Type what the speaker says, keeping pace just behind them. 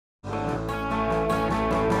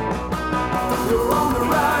Hello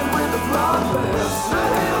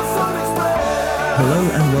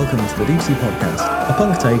and welcome to the Deep Sea Podcast, a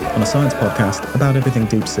punk take on a science podcast about everything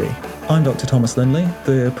deep sea. I'm Dr. Thomas Iliffe.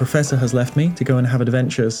 The professor has left me to go and have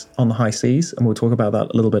adventures on the high seas, and we'll talk about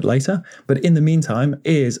that a little bit later. But in the meantime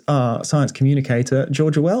is our science communicator,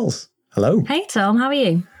 Georgia Wells. Hello. Hey Tom, how are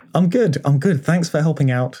you? I'm good. Thanks for helping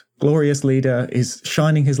out. Glorious leader is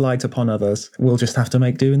shining his light upon others. We'll just have to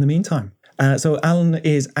make do in the meantime. So Alan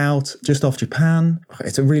is out just off Japan.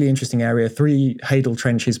 It's a really interesting area. 3 Hadal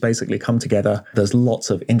trenches basically come together. There's lots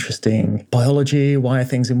of interesting biology. Why are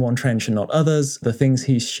things in one trench and not others? The things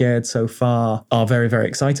he's shared so far are very, very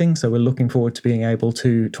exciting. So we're looking forward to being able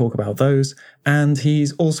to talk about those. And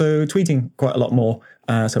he's also tweeting quite a lot more.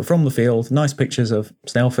 So from the field, nice pictures of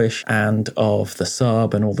snailfish and of the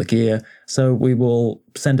sub and all the gear. So we will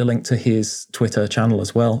send a link to his Twitter channel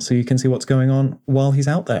as well, so you can see what's going on while he's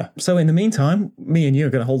out there. So in the meantime, me and you are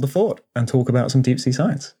going to hold the fort and talk about some deep sea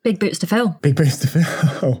science. Big boots to fill. Big boots to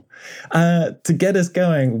fill. To get us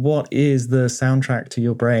going, what is the soundtrack to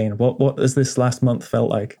your brain? What has this last month felt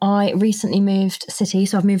like? I recently moved city,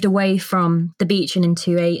 so I've moved away from the beach and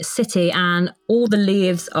into a city, and all the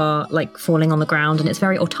leaves are like falling on the ground, and it's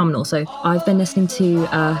very autumnal. So I've been listening to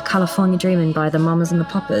California Dreamin' by the Mamas and the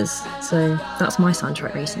Papas. So that's my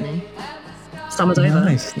soundtrack recently. Summer's over.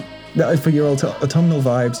 Nice. For your autumnal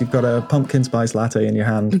vibes, you've got a pumpkin spice latte in your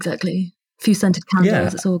hand. Exactly. A few scented candles.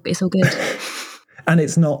 Yeah. It's all good. And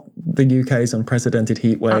it's not the UK's unprecedented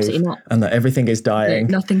heat wave. Absolutely not. And that everything is dying.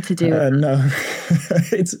 Nothing to do with that. No,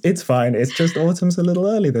 it's fine. It's just autumn's a little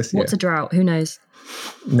early this year. What's a drought? Who knows?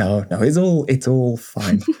 No, it's all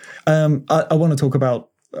fine. I want to talk about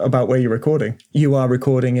where you're recording. You are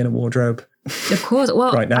recording in a wardrobe. Of course.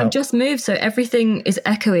 Well, right now. I've just moved, so everything is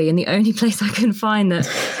echoey, and the only place I can find that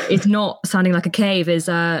is not sounding like a cave is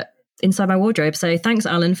inside my wardrobe. So thanks,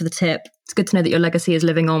 Alan, for the tip. It's good to know that your legacy is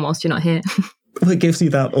living on whilst you're not here. Well, it gives you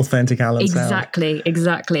that authentic Alan sound.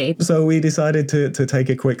 Exactly. So we decided to take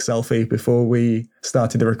a quick selfie before we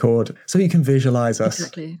started the record so you can visualize us.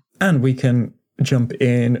 Exactly. And we can jump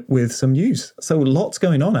in with some news. So lots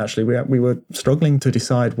going on, actually. We were struggling to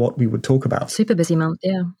decide what we would talk about. Super busy month,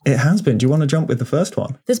 yeah. It has been. Do you want to jump with the first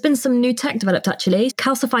one? There's been some new tech developed, actually.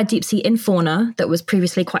 Calcified deep sea infauna that was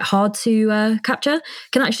previously quite hard to capture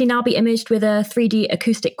can actually now be imaged with a 3D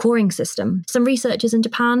acoustic coring system. Some researchers in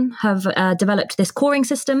Japan have developed this coring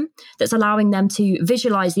system that's allowing them to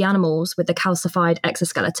visualize the animals with the calcified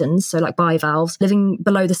exoskeletons, so like bivalves, living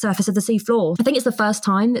below the surface of the sea floor. I think it's the first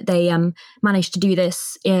time that they managed to do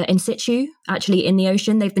this in situ, actually in the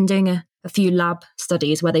ocean. They've been doing a few lab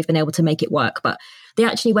studies where they've been able to make it work, but they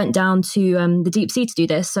actually went down to the deep sea to do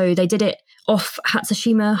this. So they did it off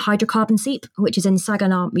Hatsushima hydrocarbon seep, which is in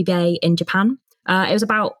Saganami Bay in Japan. It was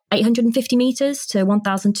about 850 meters to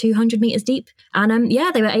 1,200 meters deep. And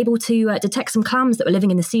they were able to detect some clams that were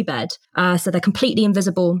living in the seabed. So they're completely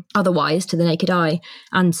invisible otherwise to the naked eye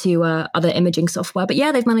and to other imaging software. But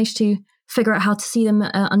yeah, they've managed to figure out how to see them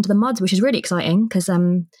under the mud, which is really exciting because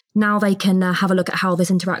now they can have a look at how this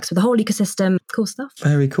interacts with the whole ecosystem. Cool stuff.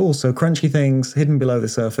 Very cool. So crunchy things hidden below the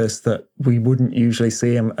surface that we wouldn't usually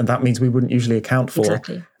see, and that means we wouldn't usually account for.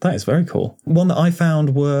 Exactly. That is very cool. One that I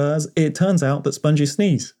found was, it turns out that sponges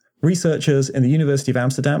sneeze. Researchers in the University of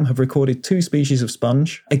Amsterdam have recorded 2 species of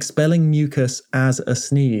sponge expelling mucus as a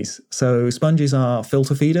sneeze. So sponges are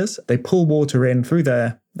filter feeders. They pull water in through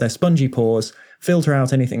their spongy pores, filter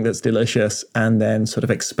out anything that's delicious, and then sort of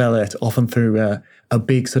expel it, often through a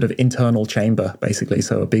big sort of internal chamber, basically.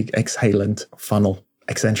 So a big exhalant funnel,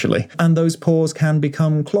 essentially. And those pores can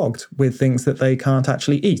become clogged with things that they can't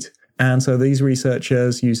actually eat. And so these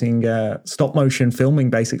researchers, using stop motion filming,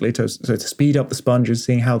 basically, to speed up the sponges,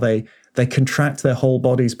 seeing how they contract their whole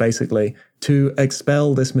bodies, basically, to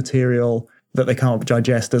expel this material that they can't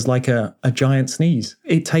digest as like a giant sneeze.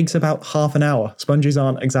 It takes about half an hour. Sponges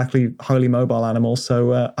aren't exactly highly mobile animals,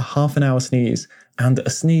 so a half an hour sneeze. And a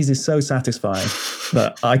sneeze is so satisfying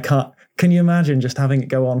that I can't... Can you imagine just having it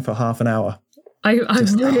go on for half an hour? I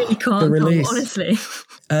really can't, the release. Honestly.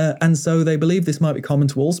 And so they believe this might be common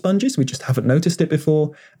to all sponges. We just haven't noticed it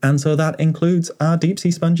before. And so that includes our deep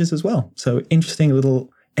sea sponges as well. So interesting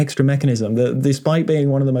little extra mechanism that, despite being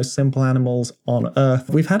one of the most simple animals on Earth,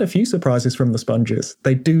 we've had a few surprises from the sponges.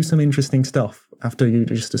 They do some interesting stuff after you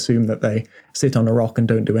just assume that they sit on a rock and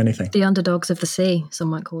don't do anything. The underdogs of the sea, some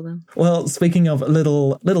might call them. Well, speaking of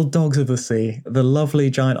little dogs of the sea, the lovely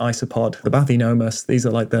giant isopod, the Bathynomus, these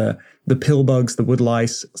are like the pillbugs, the wood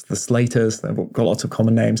lice, the slaters, they've got lots of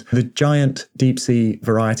common names. The giant deep sea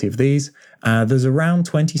variety of these There's around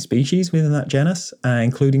 20 species within that genus,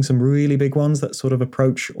 including some really big ones that sort of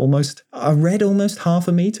approach almost, I read almost half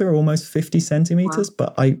a meter, almost 50 centimeters,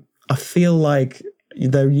 wow. But I feel like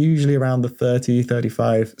they're usually around the 30,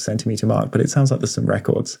 35 centimeter mark, but it sounds like there's some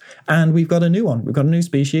records. And we've got a new one. We've got a new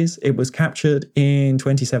species. It was captured in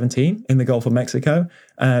 2017 in the Gulf of Mexico,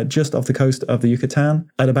 just off the coast of the Yucatan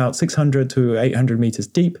at about 600 to 800 meters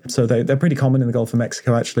deep. So they're pretty common in the Gulf of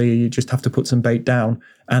Mexico, actually. You just have to put some bait down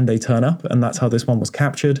and they turn up. And that's how this one was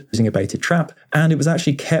captured, using a baited trap. And it was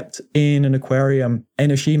actually kept in an aquarium,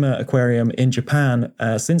 Enoshima Aquarium in Japan,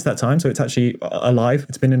 since that time. So it's actually alive.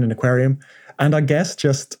 It's been in an aquarium. And I guess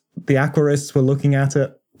just the aquarists were looking at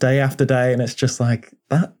it day after day, and it's just like,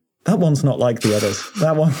 that one's not like the others.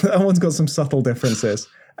 That one's got some subtle differences.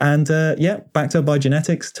 And backed up by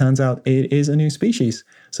genetics, turns out it is a new species.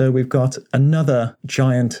 So we've got another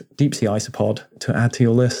giant deep sea isopod to add to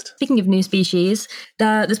your list. Speaking of new species,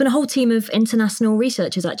 there's been a whole team of international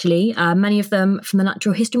researchers, actually, many of them from the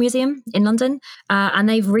Natural History Museum in London. And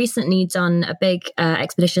they've recently done a big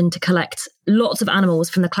expedition to collect lots of animals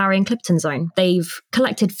from the Clarion-Clipperton zone. They've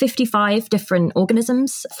collected 55 different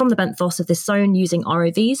organisms from the benthos of this zone using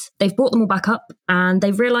ROVs. They've brought them all back up, and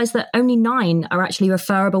they've realised that only 9 are actually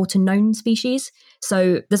referable to known species.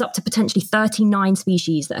 So there's up to potentially 39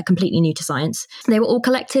 species that are completely new to science. They were all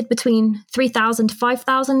collected between 3,000 to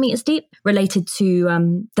 5,000 meters deep, related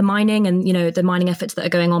to the mining and, the mining efforts that are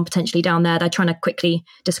going on potentially down there. They're trying to quickly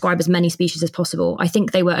describe as many species as possible. I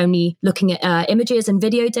think they were only looking at images and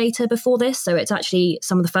video data before this. So it's actually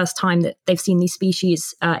some of the first time that they've seen these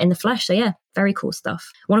species in the flesh. So yeah, very cool stuff.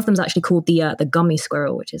 One of them is actually called the gummy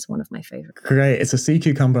squirrel, which is one of my favorites. Great. It's a sea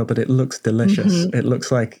cucumber, but it looks delicious. Mm-hmm. It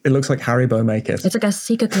looks like Haribo make it. It's like a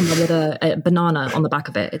sea cucumber with a banana on the back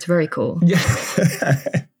of it. It's very cool. Yeah.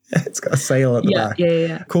 It's got a sail at the back.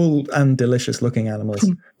 Yeah. Cool and delicious looking animals.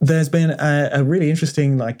 There's been a really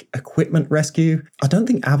interesting equipment rescue. I don't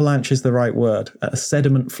think avalanche is the right word, a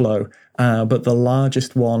sediment flow, but the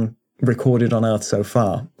largest one recorded on Earth so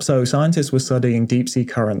far. So scientists were studying deep sea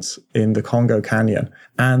currents in the Congo Canyon,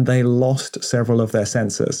 and they lost several of their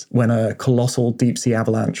sensors when a colossal deep sea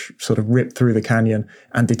avalanche sort of ripped through the canyon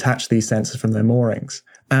and detached these sensors from their moorings.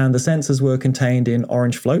 And the sensors were contained in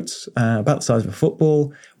orange floats, about the size of a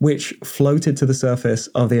football, which floated to the surface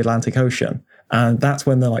of the Atlantic Ocean. And that's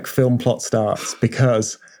when the film plot starts,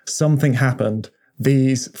 because something happened.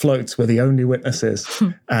 These floats were the only witnesses,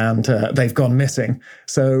 and they've gone missing.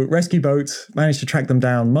 So rescue boats managed to track them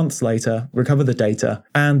down months later, recover the data,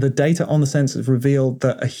 and the data on the sensors revealed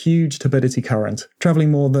that a huge turbidity current,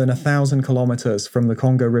 traveling more than 1,000 kilometers from the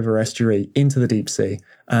Congo River estuary into the deep sea,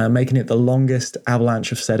 making it the longest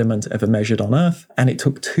avalanche of sediment ever measured on Earth. And it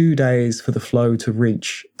took 2 days for the flow to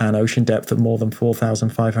reach an ocean depth of more than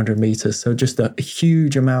 4,500 meters. So just a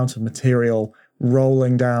huge amount of material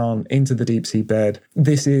rolling down into the deep sea bed.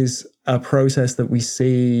 This is a process that we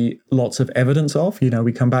see lots of evidence of.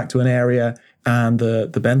 We come back to an area and the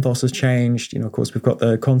benthos has changed. Of course, we've got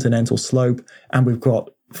the continental slope and we've got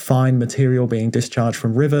fine material being discharged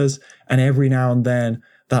from rivers. And every now and then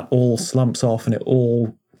that all slumps off and it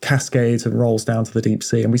all cascades and rolls down to the deep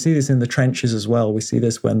sea. And we see this in the trenches as well. We see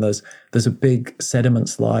this when there's a big sediment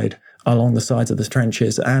slide along the sides of the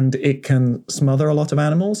trenches, and it can smother a lot of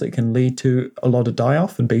animals. It can lead to a lot of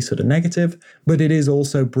die-off and be sort of negative, but it is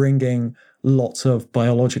also bringing lots of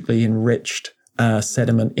biologically enriched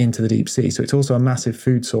sediment into the deep sea. So it's also a massive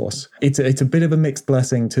food source. It's a bit of a mixed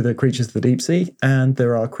blessing to the creatures of the deep sea, and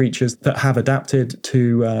there are creatures that have adapted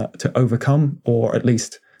to overcome, or at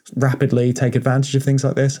least rapidly take advantage of things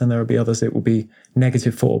like this, and there will be others it will be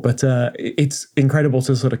negative for. But it's incredible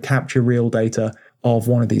to sort of capture real data of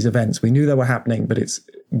one of these events. We knew they were happening, but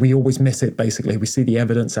we always miss it, basically. We see the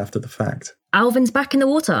evidence after the fact. Alvin's back in the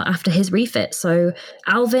water after his refit. So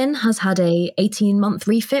Alvin has had a 18-month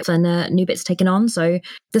refit and new bits taken on. So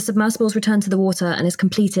the submersible's returned to the water and has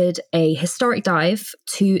completed a historic dive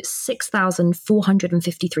to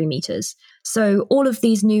 6,453 meters. So all of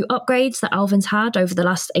these new upgrades that Alvin's had over the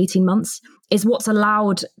last 18 months is what's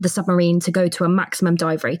allowed the submarine to go to a maximum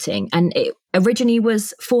dive rating. And it originally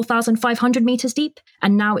was 4,500 meters deep,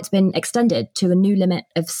 and now it's been extended to a new limit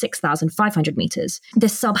of 6,500 meters.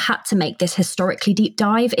 This sub had to make this historically deep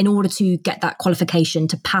dive in order to get that qualification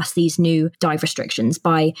to pass these new dive restrictions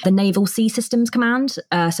by the Naval Sea Systems Command,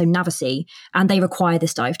 so NAVSEA, and they require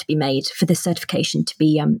this dive to be made for this certification to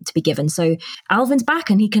be given. So Alvin's back,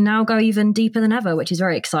 and he can now go even deeper than ever, which is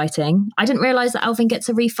very exciting. I didn't realize that Alvin gets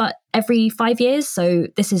a refit every 5 years, so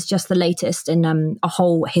this is just the latest in a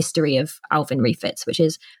whole history of Alvin refits, which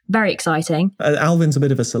is very exciting. Alvin's a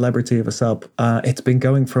bit of a celebrity of a sub. It's been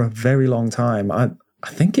going for a very long time. I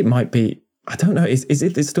think it might be I don't know. Is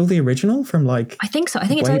it it's still the original from like? I think so. I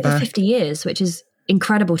think it's way over back? 50 years, which is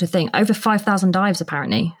incredible to think. Over 5,000 dives,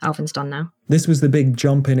 apparently, Alvin's done now. This was the big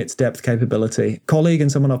jump in its depth capability. Colleague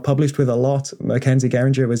and someone I've published with a lot, Mackenzie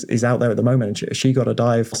Geringer, is out there at the moment. And she got a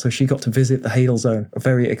dive, so she got to visit the Hadal Zone, a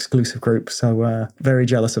very exclusive group. So very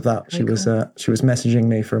jealous of that. She was messaging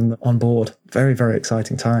me from on board. Very, very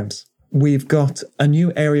exciting times. We've got a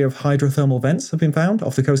new area of hydrothermal vents have been found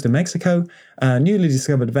off the coast of Mexico. Newly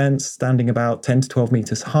discovered vents standing about 10 to 12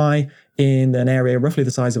 meters high in an area roughly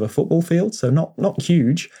the size of a football field, so not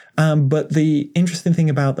huge. But the interesting thing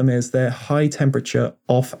about them is they're high temperature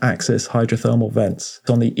off-axis hydrothermal vents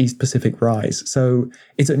on the East Pacific Rise. So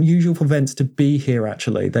it's unusual for vents to be here,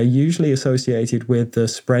 actually. They're usually associated with the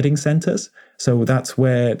spreading centers. So that's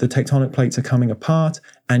where the tectonic plates are coming apart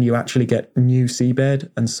and you actually get new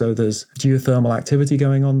seabed. And so there's geothermal activity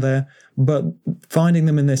going on there. But finding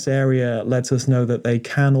them in this area lets us know that they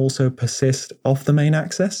can also persist off the main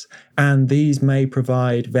axis. And these may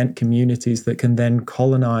provide vent communities that can then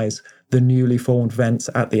colonize the newly formed vents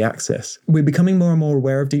at the axis. We're becoming more and more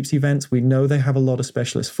aware of deep sea vents. We know they have a lot of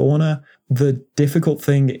specialist fauna. The difficult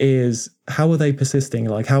thing is, how are they persisting?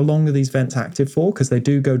 Like, how long are these vents active for? Because they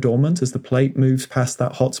do go dormant as the plate moves past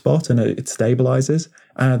that hotspot and it stabilizes.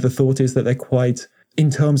 The thought is that they're quite,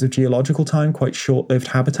 in terms of geological time, quite short-lived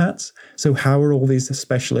habitats. So how are all these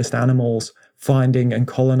specialist animals finding and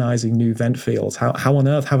colonizing new vent fields? How on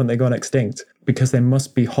earth haven't they gone extinct? Because they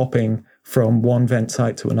must be hopping from one vent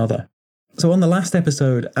site to another. So on the last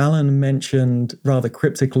episode, Alan mentioned rather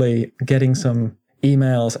cryptically getting some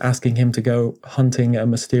emails asking him to go hunting a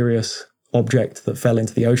mysterious object that fell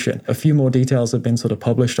into the ocean. A few more details have been sort of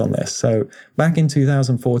published on this. So back in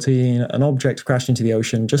 2014, an object crashed into the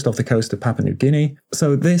ocean just off the coast of Papua New Guinea.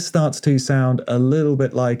 So this starts to sound a little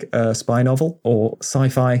bit like a spy novel or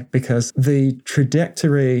sci-fi, because the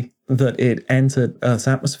trajectory that it entered Earth's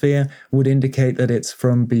atmosphere would indicate that it's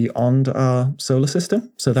from beyond our solar system.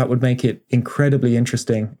 So that would make it incredibly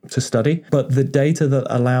interesting to study. But the data that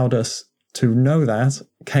allowed us to know that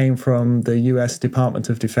came from the US Department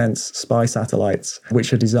of Defense spy satellites,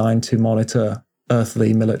 which are designed to monitor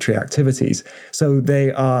earthly military activities. So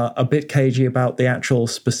they are a bit cagey about the actual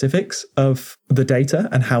specifics of the data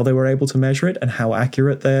and how they were able to measure it and how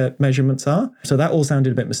accurate their measurements are. So that all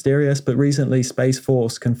sounded a bit mysterious, but recently Space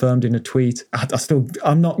Force confirmed in a tweet,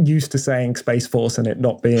 I'm not used to saying Space Force and it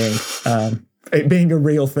not being it being a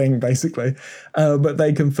real thing, basically. But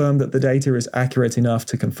they confirmed that the data is accurate enough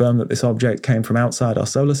to confirm that this object came from outside our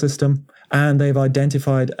solar system. And they've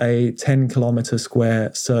identified a 10-kilometer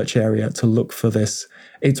square search area to look for this.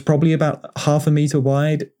 It's probably about half a meter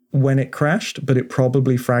wide when it crashed, but it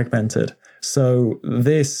probably fragmented. So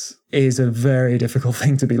this is a very difficult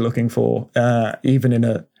thing to be looking for, even in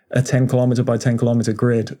a 10 kilometer by 10 kilometer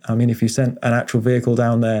grid. I mean, if you sent an actual vehicle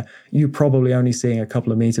down there, you're probably only seeing a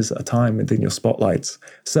couple of meters at a time within your spotlights.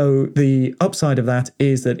 So the upside of that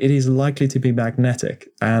is that it is likely to be magnetic.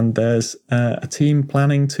 And there's a team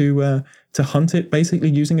planning to hunt it basically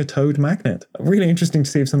using a towed magnet. Really interesting to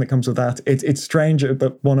see if something comes of that. It's strange,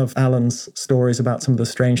 but one of Alan's stories about some of the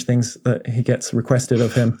strange things that he gets requested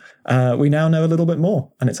of him, we now know a little bit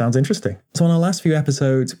more, and it sounds interesting. So on our last few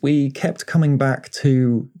episodes, we kept coming back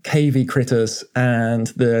to cavey critters and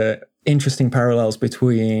the interesting parallels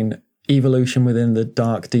between evolution within the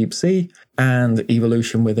dark deep sea and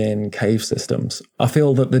evolution within cave systems. I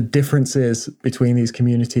feel that the differences between these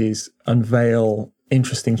communities unveil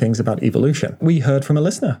interesting things about evolution. We heard from a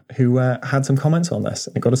listener who had some comments on this,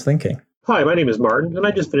 and it got us thinking. Hi, my name is Martin, and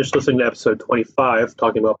I just finished listening to episode 25,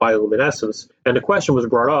 talking about bioluminescence, and the question was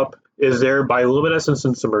brought up, is there bioluminescence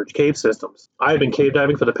in submerged cave systems? I have been cave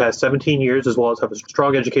diving for the past 17 years, as well as have a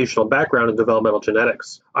strong educational background in developmental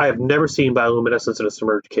genetics. I have never seen bioluminescence in a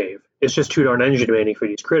submerged cave. It's just too darn energy demanding for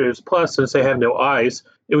these critters, plus, since they have no eyes,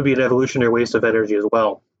 it would be an evolutionary waste of energy as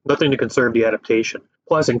well. Nothing to conserve the adaptation.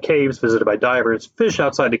 Plus, in caves visited by divers, fish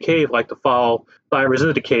outside the cave like to follow divers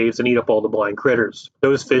into the caves and eat up all the blind critters.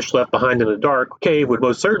 Those fish left behind in the dark cave would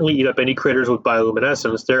most certainly eat up any critters with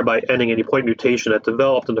bioluminescence, thereby ending any point mutation that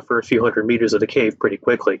developed in the first few hundred meters of the cave pretty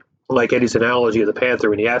quickly. Like Eddie's analogy of the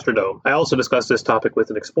panther in the Astrodome. I also discussed this topic with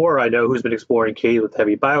an explorer I know who's been exploring caves with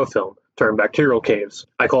heavy biofilm, termed bacterial caves.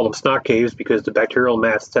 I call them snot caves because the bacterial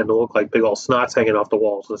mats tend to look like big old snots hanging off the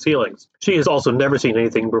walls and ceilings. She has also never seen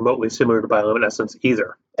anything remotely similar to bioluminescence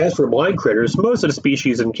either. As for blind critters, most of the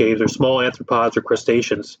species in caves are small arthropods or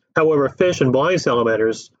crustaceans. However, fish and blind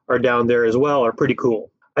salamanders are down there as well, are pretty cool.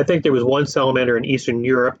 I think there was one salamander in Eastern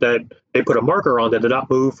Europe that they put a marker on that did not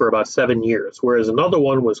move for about 7 years, whereas another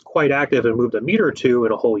one was quite active and moved a meter or two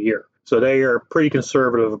in a whole year. so they are pretty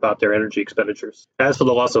conservative about their energy expenditures. As for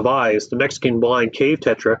the loss of eyes, the Mexican blind cave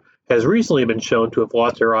tetra has recently been shown to have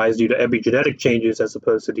lost their eyes due to epigenetic changes as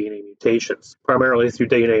opposed to DNA mutations, primarily through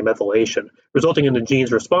DNA methylation, resulting in the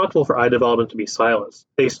genes responsible for eye development to be silenced.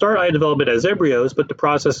 They start eye development as embryos, but the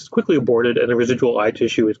process is quickly aborted and the residual eye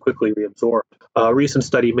tissue is quickly reabsorbed. A recent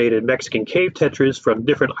study made in Mexican cave tetras from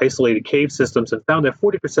different isolated cave systems and found that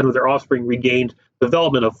 40% of their offspring regained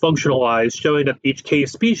development of functional eyes, showing that each cave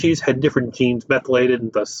species had different genes methylated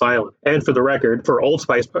and thus silent. And for the record, for Old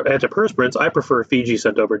Spice antiperspirants, I prefer Fiji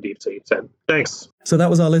sent over deep sea. Thanks. So that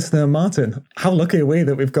was our listener, Martin. How lucky are we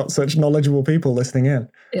that we've got such knowledgeable people listening in?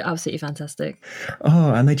 Absolutely fantastic.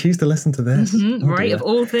 Oh, and they choose to listen to this. Right, Dear. of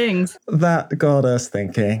all things. That got us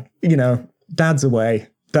thinking, Dad's away.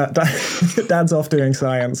 Dad's off doing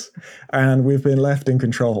science, and we've been left in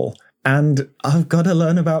control. And I've got to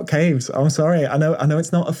learn about caves. I'm sorry. I know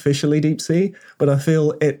it's not officially deep sea, but I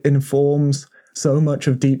feel it informs so much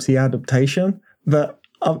of deep sea adaptation that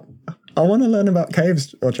I want to learn about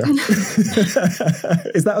caves, Roger.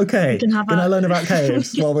 Is that okay? Can I learn about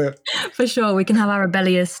caves while we're... For sure. We can have our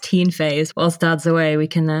rebellious teen phase. Whilst Dad's away, we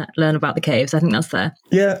can learn about the caves. I think that's fair.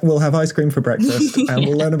 Yeah, we'll have ice cream for breakfast and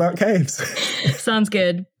we'll learn about caves. Sounds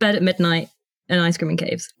good. Bed at midnight and ice cream in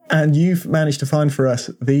caves. And you've managed to find for us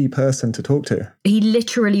the person to talk to. He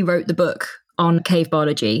literally wrote the book on cave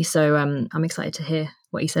biology, so I'm excited to hear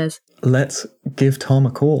what he says. Let's give Tom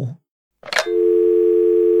a call.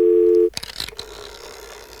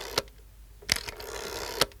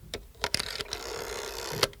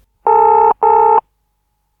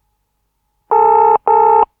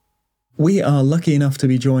 We are lucky enough to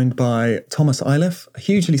be joined by Thomas Iliffe, a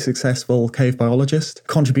hugely successful cave biologist,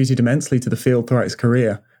 contributed immensely to the field throughout his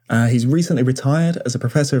career. He's recently retired as a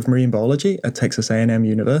professor of marine biology at Texas A&M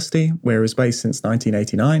University, where he was based since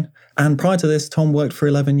 1989. And prior to this, Tom worked for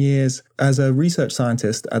 11 years as a research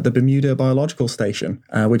scientist at the Bermuda Biological Station,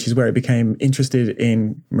 which is where he became interested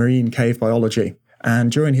in marine cave biology.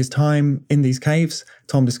 And during his time in these caves,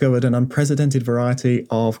 Tom discovered an unprecedented variety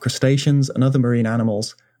of crustaceans and other marine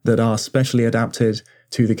animals that are specially adapted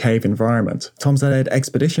to the cave environment. Tom's led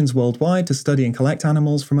expeditions worldwide to study and collect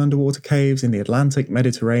animals from underwater caves in the Atlantic,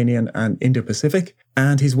 Mediterranean, and Indo-Pacific,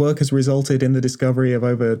 and his work has resulted in the discovery of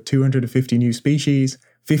over 250 new species,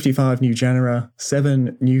 55 new genera,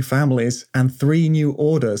 7 new families, and 3 new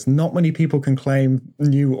orders. Not many people can claim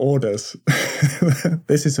new orders.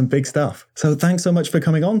 This is some big stuff. So thanks so much for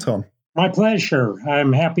coming on, Tom. My pleasure.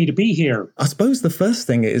 I'm happy to be here. I suppose the first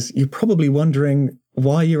thing is you're probably wondering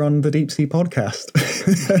why you're on the Deep Sea Podcast.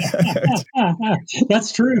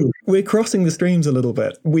 That's true. We're crossing the streams a little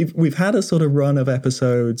bit. We've had a sort of run of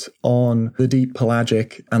episodes on the deep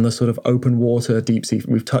pelagic and the sort of open water deep sea.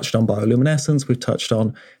 We've touched on bioluminescence. We've touched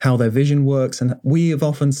on how their vision works. And we have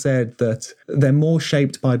often said that they're more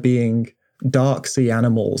shaped by being dark sea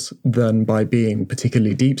animals than by being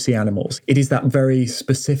particularly deep sea animals. It is that very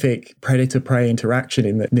specific predator-prey interaction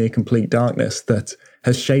in the near complete darkness that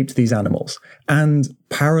has shaped these animals. And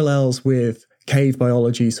parallels with cave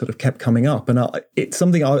biology sort of kept coming up. And it's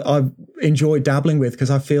something I've enjoyed dabbling with because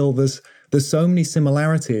I feel there's so many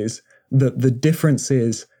similarities that the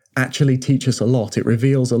differences actually teach us a lot. It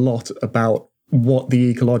reveals a lot about what the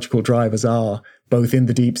ecological drivers are, both in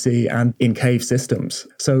the deep sea and in cave systems.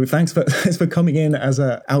 So thanks for coming in as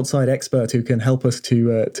an outside expert who can help us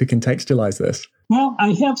to contextualize this. Well,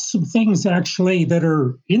 I have some things actually that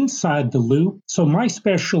are inside the loop. So my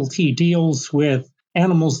specialty deals with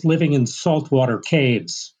animals living in saltwater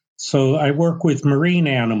caves. So I work with marine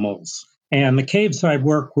animals. And the caves I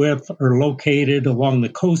work with are located along the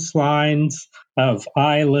coastlines of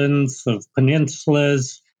islands, of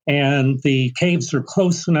peninsulas, and the caves are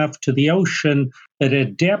close enough to the ocean that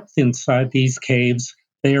at depth inside these caves,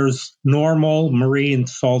 there's normal marine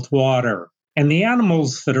salt water. And the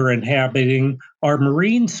animals that are inhabiting are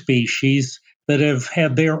marine species that have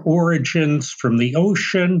had their origins from the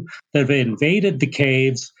ocean, that have invaded the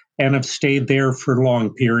caves, and have stayed there for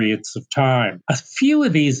long periods of time. A few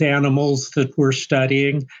of these animals that we're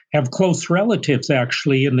studying have close relatives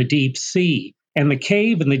actually in the deep sea. And the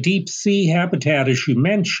cave and the deep sea habitat, as you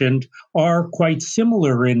mentioned, are quite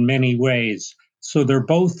similar in many ways. So they're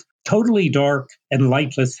both totally dark and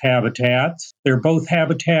lightless habitats. They're both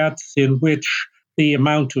habitats in which the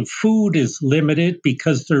amount of food is limited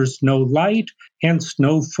because there's no light, hence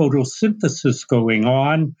no photosynthesis going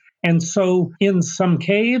on. And so in some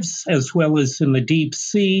caves, as well as in the deep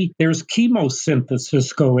sea, there's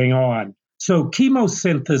chemosynthesis going on. So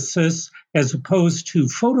chemosynthesis, as opposed to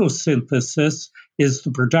photosynthesis, is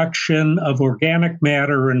the production of organic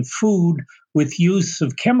matter and food with use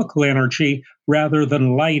of chemical energy rather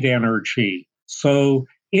than light energy. So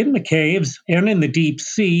in the caves and in the deep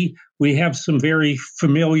sea, we have some very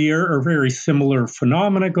familiar or very similar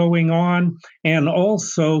phenomena going on. And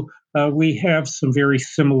also, we have some very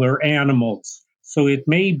similar animals. So it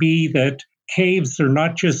may be that caves are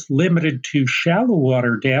not just limited to shallow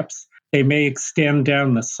water depths, they may extend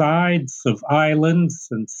down the sides of islands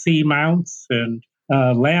and seamounts and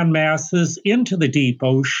land masses into the deep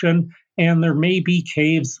ocean. And there may be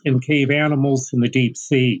caves and cave animals in the deep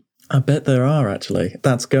sea. I bet there are, actually.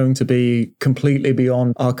 That's going to be completely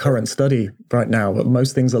beyond our current study right now.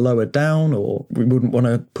 Most things are lowered down, or we wouldn't want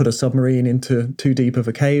to put a submarine into too deep of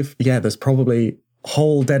a cave. Yeah, there's probably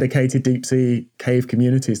whole dedicated deep sea cave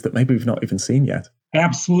communities that maybe we've not even seen yet.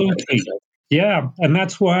 Absolutely. Yeah, and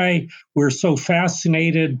that's why we're so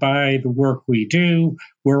fascinated by the work we do.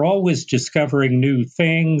 We're always discovering new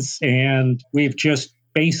things, and we've just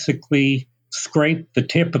basically scraped the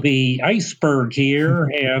tip of the iceberg here,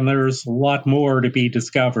 and there's a lot more to be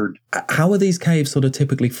discovered. How are these caves sort of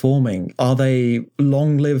typically forming? Are they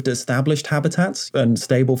long-lived established habitats and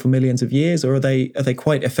stable for millions of years, or are they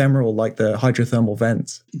quite ephemeral like the hydrothermal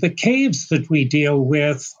vents? The caves that we deal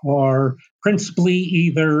with are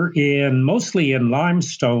principally mostly in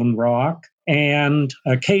limestone rock and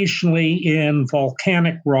occasionally in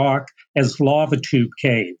volcanic rock as lava tube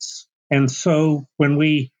caves. And so when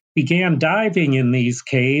we began diving in these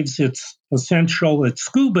caves, it's essential that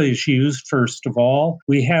scuba is used first of all.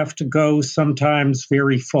 We have to go sometimes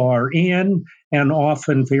very far in and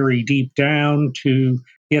often very deep down to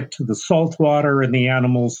get to the salt water and the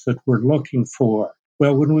animals that we're looking for.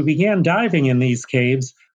 Well, when we began diving in these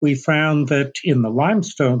caves, we found that in the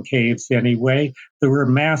limestone caves anyway, there were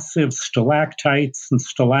massive stalactites and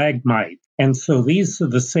stalagmites. And so these are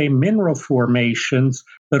the same mineral formations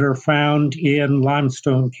that are found in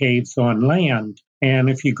limestone caves on land. And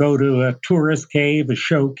if you go to a tourist cave, a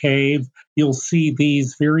show cave, you'll see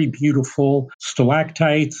these very beautiful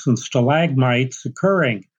stalactites and stalagmites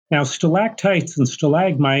occurring. Now, stalactites and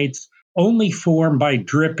stalagmites only form by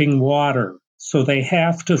dripping water. So they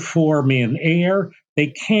have to form in air. They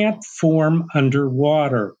can't form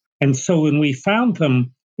underwater. And so when we found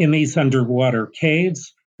them in these underwater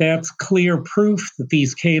caves, that's clear proof that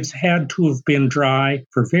these caves had to have been dry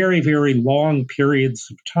for very, very long periods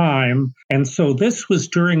of time. And so this was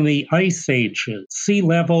during the ice ages. Sea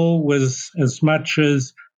level was as much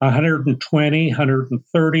as 120,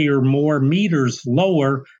 130 or more meters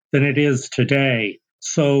lower than it is today.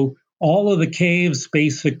 So all of the caves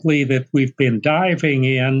basically that we've been diving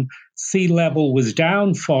in, sea level was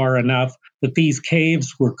down far enough that these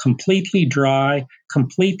caves were completely dry,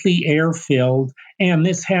 completely air-filled, and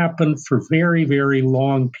this happened for very, very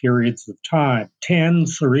long periods of time,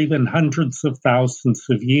 tens or even hundreds of thousands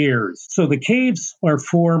of years. So the caves are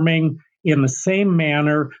forming in the same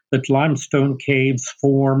manner that limestone caves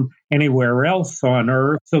form anywhere else on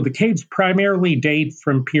Earth. So the caves primarily date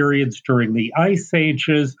from periods during the ice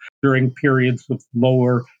ages, during periods of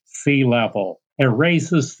lower sea level. It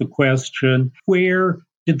raises the question, where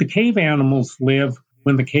did the cave animals live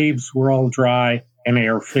when the caves were all dry and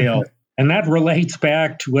air-filled? And that relates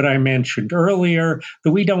back to what I mentioned earlier,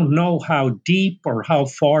 that we don't know how deep or how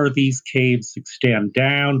far these caves extend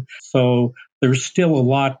down. So there's still a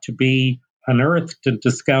lot to be unearthed and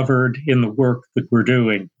discovered in the work that we're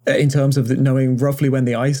doing. In terms of knowing roughly when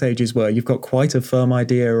the ice ages were, you've got quite a firm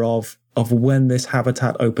idea of when this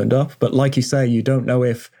habitat opened up. But like you say, you don't know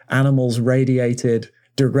if animals radiated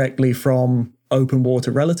directly from open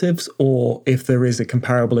water relatives or if there is a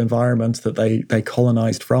comparable environment that they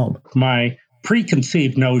colonized from. My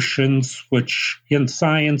preconceived notions, which in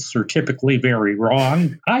science are typically very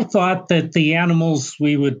wrong, I thought that the animals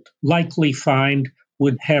we would likely find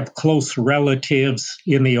would have close relatives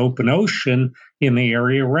in the open ocean in the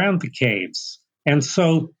area around the caves. And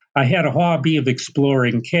so I had a hobby of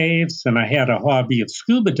exploring caves and I had a hobby of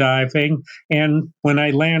scuba diving. And when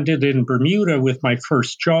I landed in Bermuda with my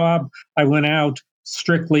first job, I went out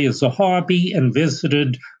strictly as a hobby and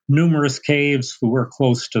visited numerous caves that were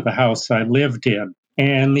close to the house I lived in.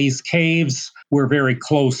 And these caves were very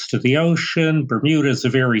close to the ocean. Bermuda is a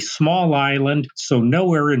very small island, so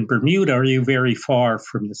nowhere in Bermuda are you very far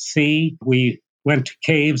from the sea. We went to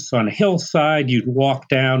caves on a hillside. You'd walk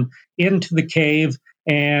down into the cave,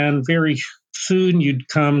 and very soon you'd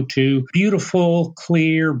come to beautiful,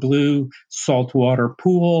 clear blue saltwater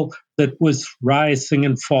pool that was rising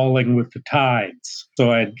and falling with the tides.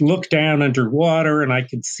 So I'd look down underwater and I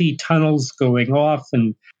could see tunnels going off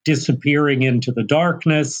and disappearing into the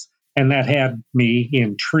darkness. And that had me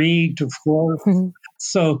intrigued, of course.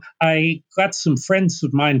 So I got some friends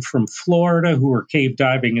of mine from Florida who were cave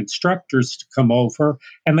diving instructors to come over,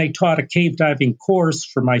 and they taught a cave diving course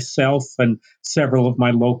for myself and several of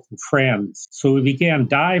my local friends. So we began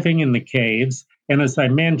diving in the caves. And as I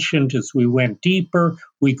mentioned, as we went deeper,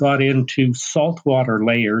 we got into saltwater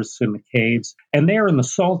layers in the caves. And there in the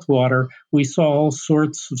saltwater, we saw all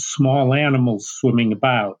sorts of small animals swimming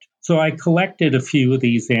about. So I collected a few of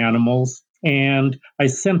these animals and I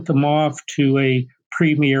sent them off to a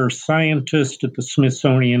premier scientist at the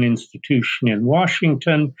Smithsonian Institution in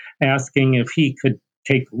Washington, asking if he could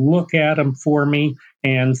take a look at them for me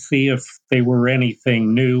and see if they were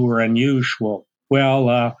anything new or unusual. Well,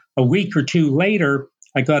 a week or two later,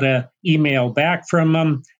 I got an email back from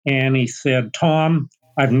him, and he said, "Tom,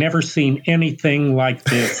 I've never seen anything like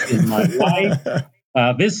this in my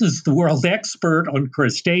life. This is the world expert on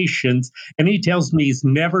crustaceans, and he tells me he's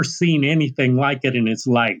never seen anything like it in his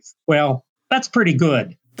life." Well, that's pretty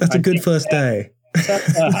good. That's a good first day.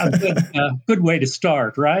 That's a good way to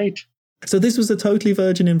start, right? So this was a totally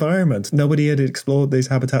virgin environment. Nobody had explored these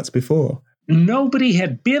habitats before. Nobody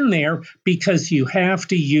had been there because you have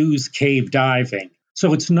to use cave diving.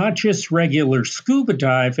 So it's not just regular scuba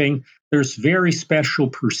diving. There's very special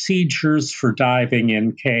procedures for diving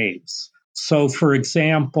in caves. So, for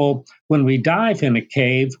example, when we dive in a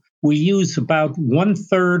cave, we use about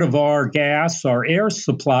 1/3 of our gas, our air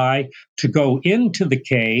supply, to go into the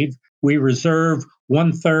cave. We reserve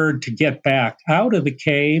 1/3 to get back out of the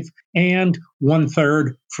cave, and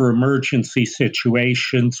 1/3 for emergency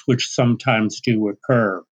situations, which sometimes do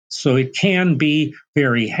occur. So it can be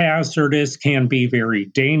very hazardous, can be very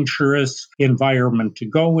dangerous environment to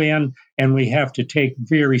go in, and we have to take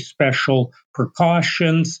very special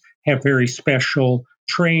precautions, have very special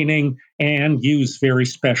training, and use very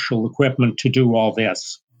special equipment to do all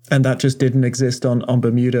this. And that just didn't exist on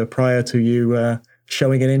Bermuda prior to you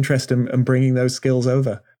showing an interest and bringing those skills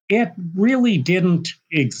over? It really didn't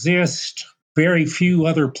exist very few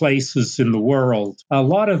other places in the world. A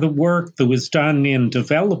lot of the work that was done in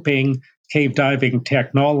developing cave diving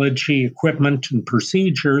technology, equipment, and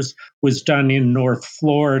procedures was done in North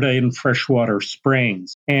Florida in freshwater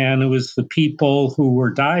springs. And it was the people who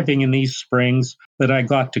were diving in these springs that I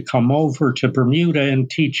got to come over to Bermuda and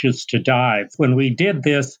teach us to dive. When we did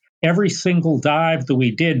this, every single dive that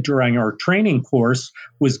we did during our training course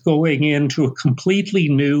was going into a completely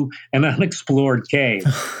new and unexplored cave.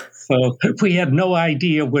 So we had no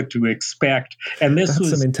idea what to expect. And this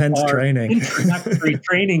was some intense training. Introductory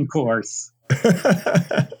training course.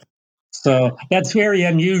 So that's very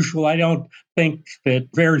unusual. I don't think that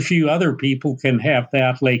very few other people can have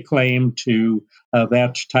that lay claim to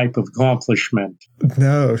that type of accomplishment.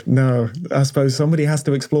 No. I suppose somebody has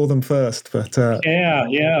to explore them first. But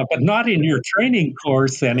yeah, but not in your training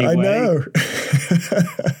course anyway. I know.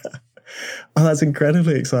 Oh, that's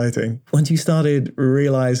incredibly exciting. Once you started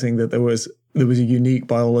realizing that there was a unique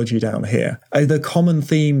biology down here, are there common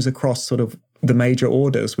themes across sort of the major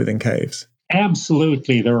orders within caves?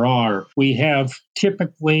 Absolutely, there are. We have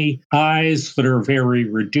typically eyes that are very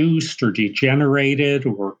reduced or degenerated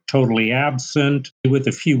or totally absent, with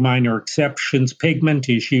a few minor exceptions. Pigment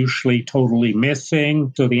is usually totally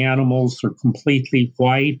missing, so the animals are completely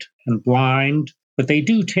white and blind. But they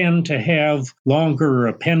do tend to have longer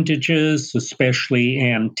appendages, especially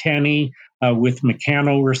antennae, with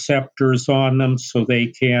mechanoreceptors on them, so they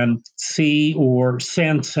can see or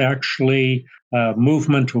sense actually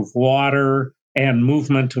movement of water and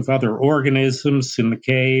movement of other organisms in the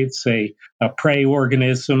cave, say prey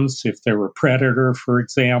organisms, if they're a predator, for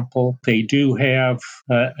example. They do have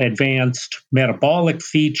advanced metabolic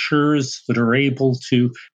features that are able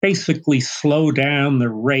to basically slow down the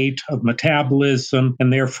rate of metabolism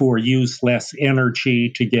and therefore use less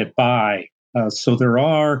energy to get by. So there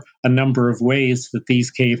are a number of ways that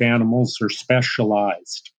these cave animals are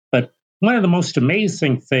specialized. But one of the most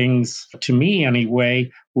amazing things, to me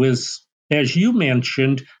anyway, was, as you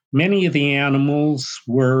mentioned, many of the animals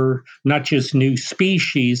were not just new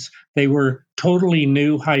species, they were totally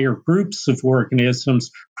new higher groups of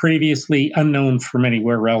organisms previously unknown from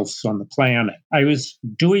anywhere else on the planet. I was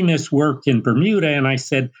doing this work in Bermuda and I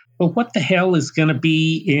said, well, what the hell is going to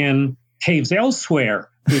be in caves elsewhere?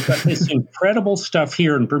 We've got this incredible stuff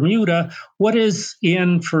here in Bermuda. What is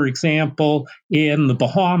in, for example, in the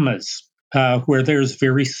Bahamas, where there's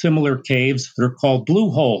very similar caves that are called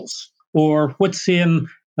blue holes? Or what's in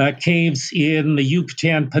caves in the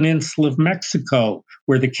Yucatan Peninsula of Mexico,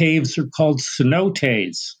 where the caves are called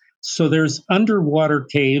cenotes? So there's underwater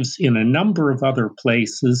caves in a number of other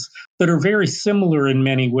places that are very similar in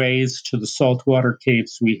many ways to the saltwater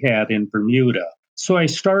caves we had in Bermuda. So I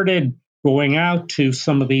started going out to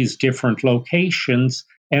some of these different locations,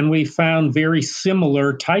 and we found very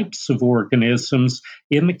similar types of organisms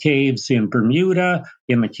in the caves in Bermuda,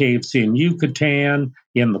 in the caves in Yucatan,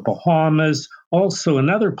 in the Bahamas. Also,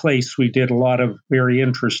 another place we did a lot of very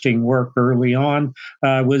interesting work early on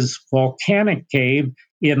was volcanic cave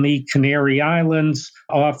in the Canary Islands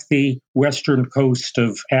off the western coast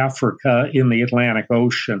of Africa in the Atlantic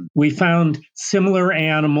Ocean. We found similar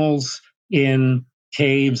animals in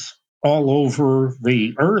caves all over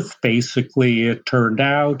the earth, basically, it turned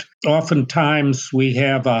out. Oftentimes, we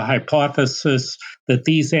have a hypothesis that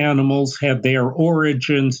these animals had their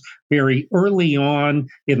origins very early on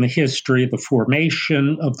in the history of the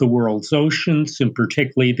formation of the world's oceans, and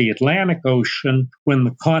particularly the Atlantic Ocean, when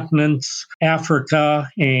the continents, Africa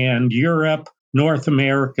and Europe, North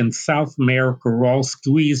America and South America were all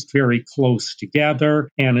squeezed very close together.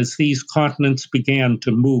 And as these continents began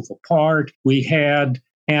to move apart, we had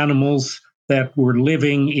animals that were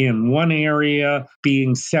living in one area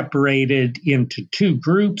being separated into two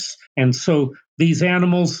groups. And so these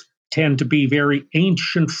animals tend to be very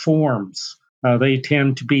ancient forms. They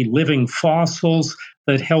tend to be living fossils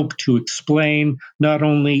that help to explain not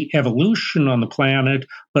only evolution on the planet,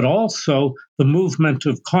 but also the movement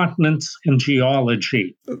of continents and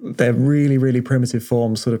geology. They're really, really primitive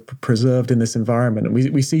forms sort of preserved in this environment. And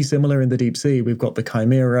we see similar in the deep sea. We've got the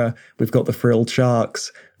chimera, we've got the frilled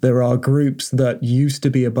sharks. There are groups that used to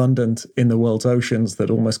be abundant in the world's oceans that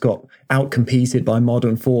almost got outcompeted by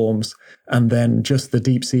modern forms. And then just the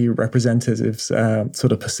deep sea representatives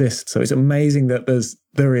sort of persist. So it's amazing that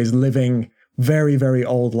there is living very, very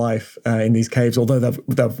old life in these caves, although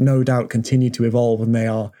they've no doubt continued to evolve, and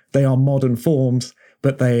they are modern forms,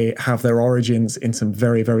 but they have their origins in some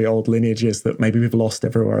very, very old lineages that maybe we've lost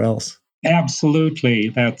everywhere else. Absolutely.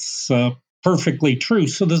 That's perfectly true.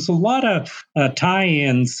 So there's a lot of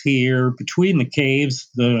tie-ins here between the caves,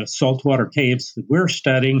 the saltwater caves that we're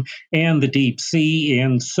studying, and the deep sea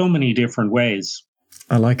in so many different ways.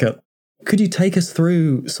 I like it. Could you take us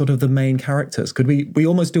through sort of the main characters? Could we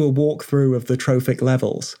almost do a walkthrough of the trophic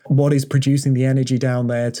levels? What is producing the energy down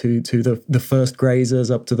there to the first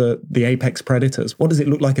grazers up to the apex predators? What does it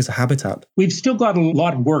look like as a habitat? We've still got a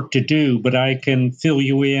lot of work to do, but I can fill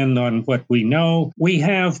you in on what we know. We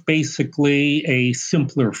have basically a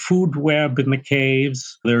simpler food web in the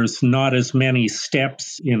caves. There's not as many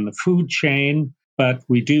steps in the food chain. But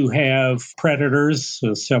we do have predators,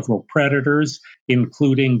 several predators,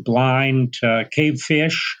 including blind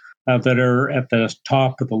cavefish that are at the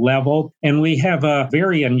top of the level. And we have a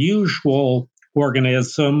very unusual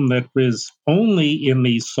organism that is only in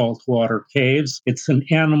these saltwater caves. It's an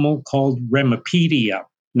animal called Remipedia.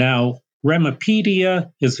 Now,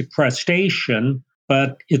 Remipedia is a crustacean,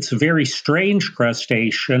 but it's a very strange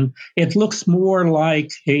crustacean. It looks more like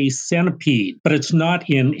a centipede, but it's not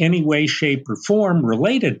in any way, shape, or form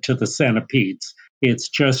related to the centipedes. It's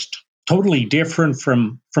just totally different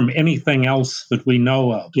from anything else that we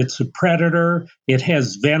know of. It's a predator. It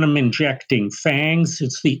has venom-injecting fangs.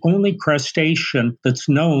 It's the only crustacean that's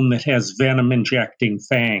known that has venom-injecting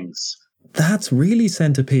fangs. That's really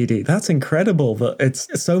centipede. That's incredible that it's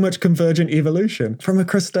so much convergent evolution from a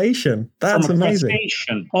crustacean. That's amazing.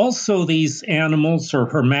 Crustacean. Also, these animals are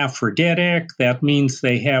hermaphroditic. That means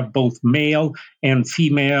they have both male and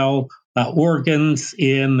female organs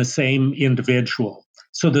in the same individual.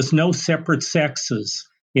 So there's no separate sexes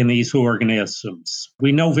in these organisms.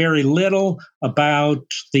 We know very little about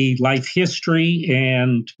the life history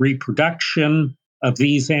and reproduction of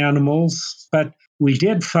these animals, but we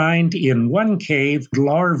did find in one cave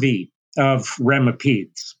larvae of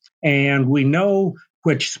remipedes, and we know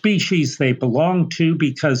which species they belong to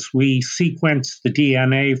because we sequenced the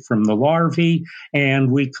DNA from the larvae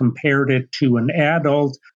and we compared it to an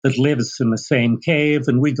adult that lives in the same cave,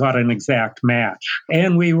 and we got an exact match.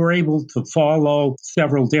 And we were able to follow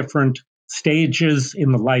several different stages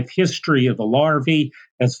in the life history of the larvae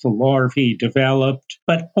as the larvae developed,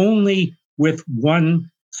 but only with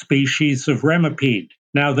one species of remipede.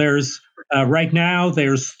 Now, right now,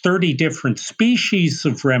 there's 30 different species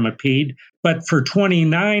of remipede, but for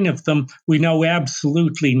 29 of them, we know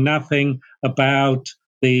absolutely nothing about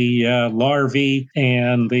the larvae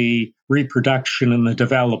and the reproduction and the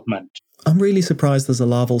development. I'm really surprised there's a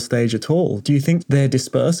larval stage at all. Do you think they're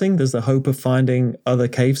dispersing? There's the hope of finding other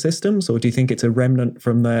cave systems, or do you think it's a remnant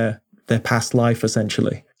from their past life,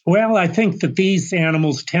 essentially? Well, I think that these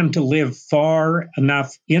animals tend to live far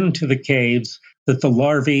enough into the caves that the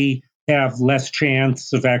larvae have less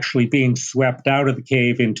chance of actually being swept out of the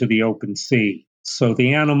cave into the open sea. So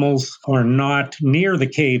the animals are not near the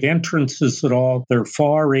cave entrances at all. They're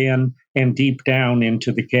far in and deep down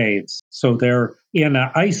into the caves. So they're in an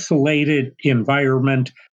isolated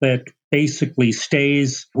environment that basically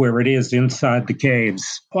stays where it is inside the caves.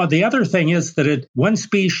 Well, the other thing is that it's one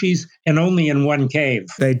species and only in one cave.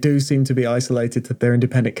 They do seem to be isolated to their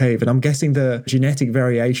independent cave. And I'm guessing the genetic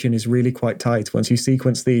variation is really quite tight. Once you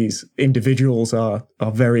sequence these, individuals are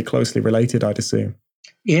very closely related, I'd assume.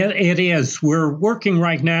 It is. We're working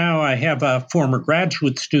right now. I have a former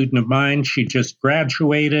graduate student of mine. She just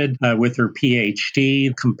graduated with her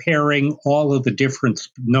PhD, comparing all of the different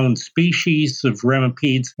known species of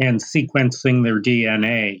remipedes and sequencing their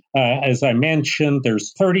DNA. As I mentioned,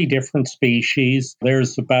 there's 30 different species.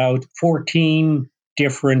 There's about 14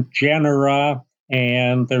 different genera,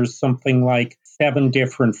 and there's something like 7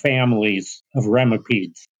 different families of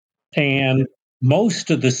remipedes. And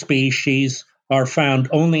most of the species are found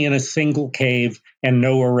only in a single cave and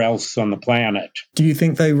nowhere else on the planet. Do you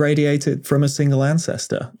think they radiated from a single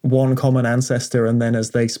ancestor, one common ancestor, and then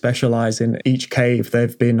as they specialize in each cave,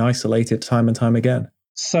 they've been isolated time and time again?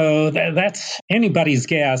 So that's anybody's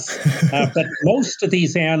guess. But most of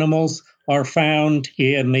these animals are found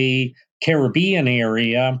in the Caribbean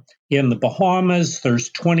area. In the Bahamas, there's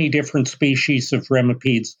 20 different species of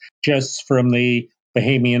remipedes just from the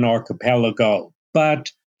Bahamian archipelago.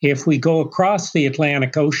 But if we go across the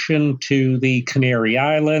Atlantic Ocean to the Canary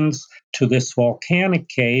Islands, to this volcanic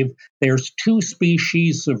cave, there's 2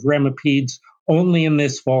 species of remipedes only in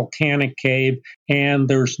this volcanic cave, and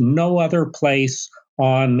there's no other place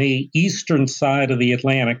on the eastern side of the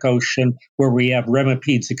Atlantic Ocean where we have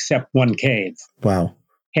remipedes except one cave. Wow.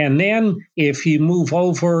 And then if you move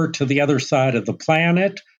over to the other side of the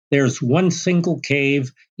planet, there's one single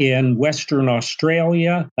cave in Western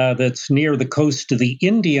Australia that's near the coast of the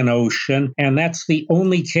Indian Ocean, and that's the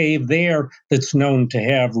only cave there that's known to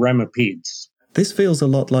have remipedes. This feels a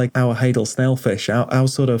lot like our Hadal snailfish, our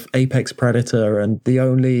sort of apex predator and the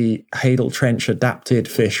only Hadal Trench adapted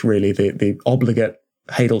fish, really, the obligate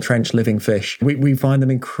Hadal Trench living fish. We find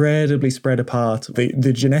them incredibly spread apart.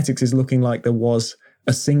 The genetics is looking like there was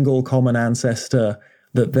a single common ancestor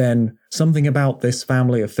that then something about this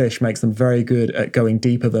family of fish makes them very good at going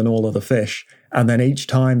deeper than all other fish. And then each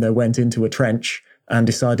time they went into a trench and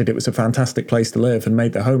decided it was a fantastic place to live and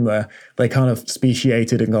made their home there, they kind of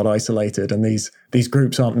speciated and got isolated, and these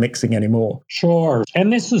groups aren't mixing anymore. Sure.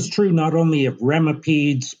 And this is true not only of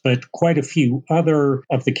remipedes, but quite a few other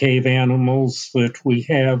of the cave animals that we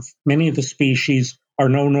have. Many of the species are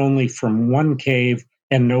known only from one cave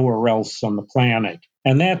and nowhere else on the planet.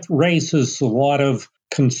 And that raises a lot of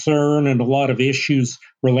concern and a lot of issues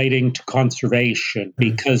relating to conservation,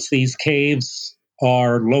 because these caves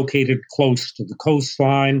are located close to the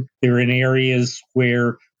coastline. They're in areas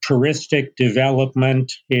where touristic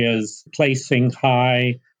development is placing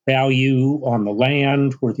high value on the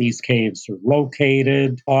land where these caves are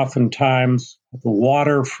located. Oftentimes, the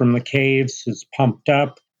water from the caves is pumped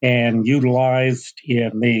up and utilized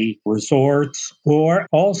in the resorts, or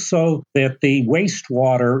also that the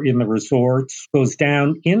wastewater in the resorts goes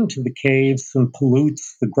down into the caves and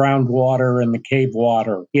pollutes the groundwater and the cave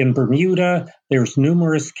water. In Bermuda, there's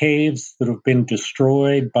numerous caves that have been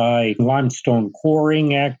destroyed by limestone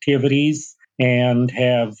quarrying activities and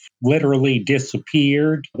have literally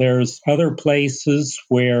disappeared. There's other places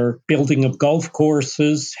where building of golf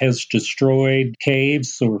courses has destroyed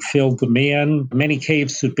caves or filled them in. Many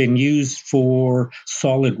caves have been used for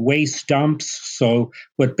solid waste dumps. So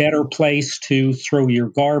what better place to throw your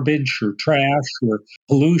garbage or trash or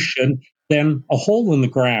pollution than a hole in the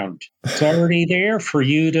ground? It's already there for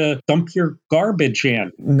you to dump your garbage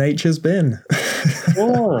in. Nature's bin.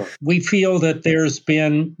 Sure. We feel that there's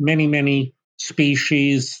been many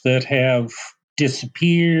species that have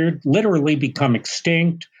disappeared, literally become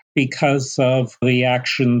extinct because of the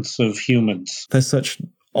actions of humans. There's such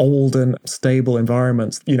old and stable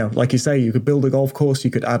environments. You know, like you say, you could build a golf course,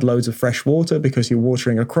 you could add loads of fresh water because you're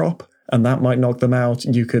watering a crop, and that might knock them out.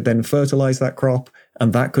 You could then fertilize that crop,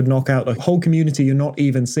 and that could knock out a whole community you're not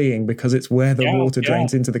even seeing because it's where the water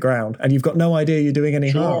drains into the ground, and you've got no idea you're doing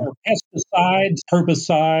any harm. Pesticides,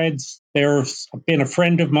 herbicides. There's been a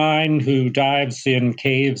friend of mine who dives in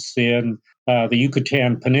caves in the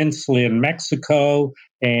Yucatan Peninsula in Mexico,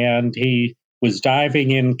 and he was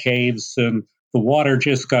diving in caves and the water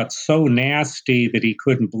just got so nasty that he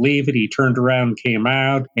couldn't believe it. He turned around, came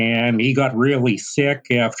out, and he got really sick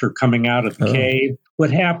after coming out of the cave.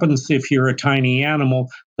 What happens if you're a tiny animal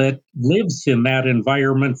that lives in that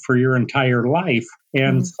environment for your entire life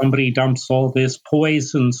and somebody dumps all this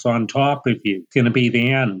poisons on top of you? It's going to be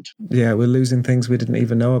the end. Yeah, we're losing things we didn't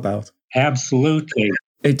even know about. Absolutely.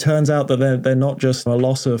 It turns out that they're not just a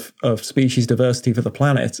loss of species diversity for the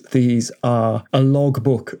planet. These are a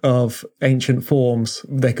logbook of ancient forms.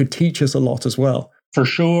 They could teach us a lot as well. For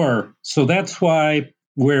sure. So that's why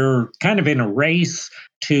we're kind of in a race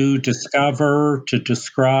to discover, to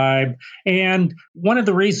describe. And one of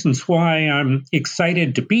the reasons why I'm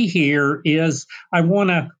excited to be here is I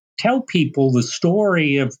want to tell people the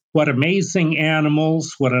story of what amazing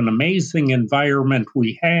animals, what an amazing environment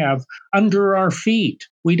we have under our feet.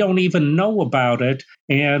 We don't even know about it,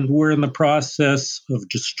 and we're in the process of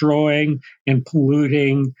destroying and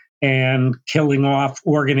polluting and killing off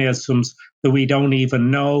organisms that we don't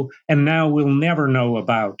even know, and now we'll never know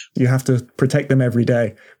about. You have to protect them every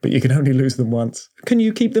day, but you can only lose them once. Can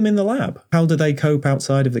you keep them in the lab? How do they cope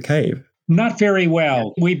outside of the cave? Not very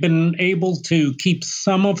well. We've been able to keep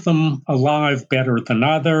some of them alive better than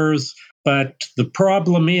others, but the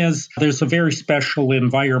problem is there's a very special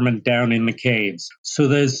environment down in the caves. So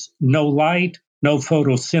there's no light, no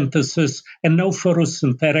photosynthesis, and no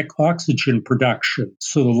photosynthetic oxygen production.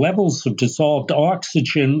 So the levels of dissolved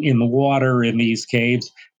oxygen in the water in these caves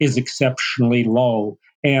is exceptionally low.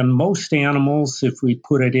 And most animals, if we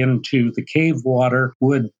put it into the cave water,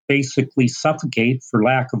 would basically suffocate for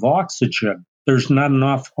lack of oxygen. There's not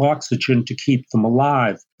enough oxygen to keep them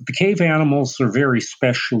alive. The cave animals are very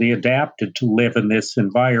specially adapted to live in this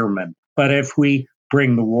environment. But if we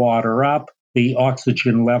bring the water up, the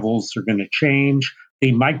oxygen levels are going to change.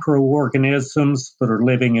 The microorganisms that are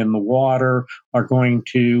living in the water are going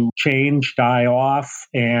to change, die off,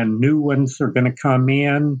 and new ones are going to come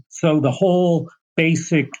in. So the whole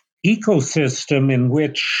basic ecosystem in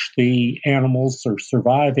which the animals are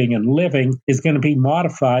surviving and living is going to be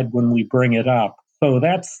modified when we bring it up. So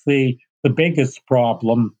that's the biggest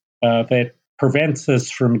problem that prevents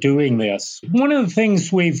us from doing this. One of the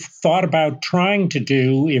things we've thought about trying to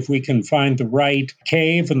do, if we can find the right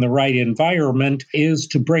cave and the right environment, is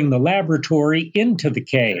to bring the laboratory into the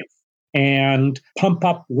cave and pump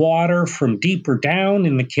up water from deeper down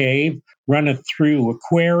in the cave, run it through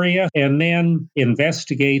aquaria, and then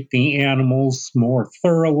investigate the animals more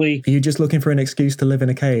thoroughly. Are you just looking for an excuse to live in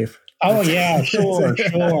a cave? Oh, yeah, sure.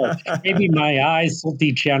 Maybe my eyes will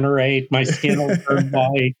degenerate, my skin will turn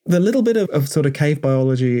white. The little bit of sort of cave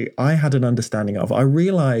biology I had an understanding of, I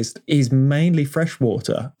realized is mainly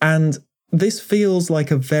freshwater. And this feels like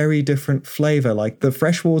a very different flavor. Like the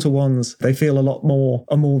freshwater ones, they feel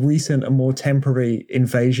a more recent and more temporary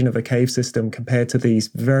invasion of a cave system compared to these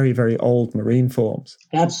very, very old marine forms.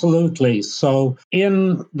 Absolutely. So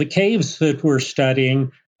in the caves that we're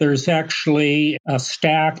studying, there's actually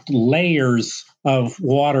stacked layers of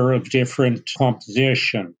water of different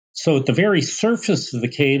composition. So at the very surface of the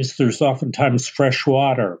caves, there's oftentimes fresh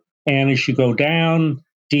water. And as you go down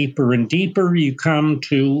deeper and deeper, you come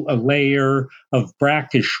to a layer of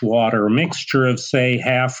brackish water, a mixture of, say,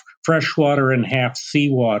 half freshwater and half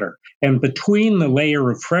seawater. And between the layer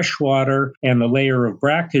of freshwater and the layer of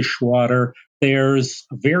brackish water, there's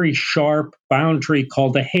a very sharp boundary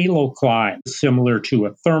called a halocline, similar to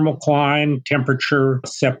a thermocline, temperature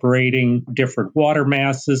separating different water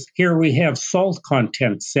masses. Here we have salt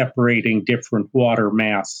content separating different water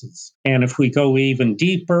masses. And if we go even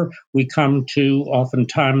deeper, we come to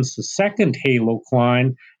oftentimes the second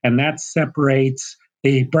halocline, and that separates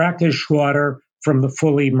the brackish water from the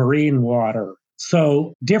fully marine water.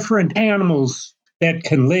 So different animals that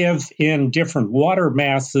can live in different water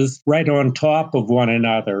masses right on top of one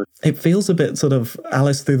another. It feels a bit sort of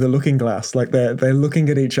Alice through the looking glass, like they're looking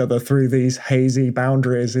at each other through these hazy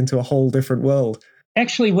boundaries into a whole different world.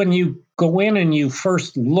 Actually, when you go in and you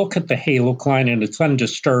first look at the halocline and it's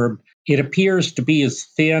undisturbed, it appears to be as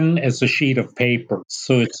thin as a sheet of paper.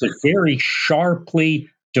 So it's a very sharply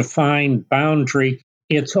defined boundary.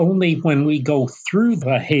 It's only when we go through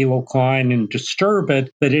the halocline and disturb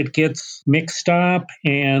it that it gets mixed up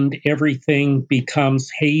and everything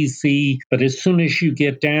becomes hazy. But as soon as you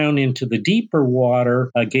get down into the deeper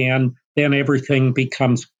water again, then everything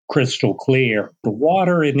becomes crystal clear. The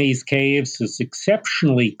water in these caves is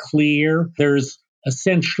exceptionally clear. There's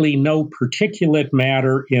essentially no particulate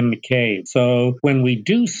matter in the cave. So when we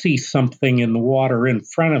do see something in the water in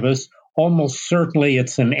front of us, almost certainly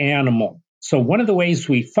it's an animal. So one of the ways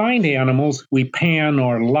we find animals, we pan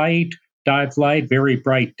our light dive light, very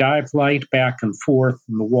bright dive light back and forth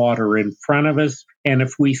in the water in front of us. And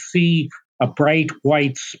if we see a bright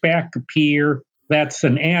white speck appear, that's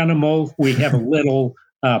an animal. We have a little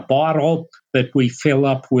bottle that we fill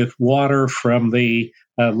up with water from the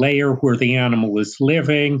layer where the animal is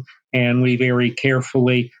living, and we very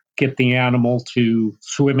carefully get the animal to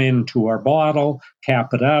swim into our bottle,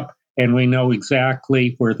 cap it up, and we know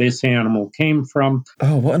exactly where this animal came from.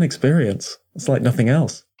 Oh, what an experience. It's like nothing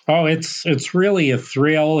else. Oh, it's really a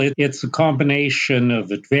thrill. It's a combination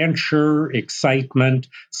of adventure, excitement,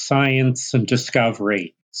 science, and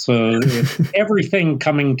discovery. So it's everything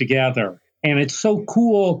coming together. And it's so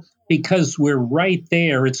cool because we're right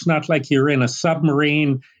there. It's not like you're in a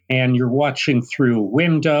submarine and you're watching through a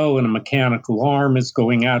window and a mechanical arm is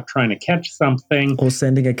going out trying to catch something. Or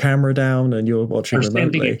sending a camera down and you're watching remotely.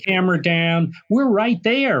 Sending a camera down. We're right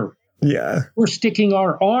there. Yeah. We're sticking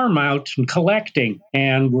our arm out and collecting,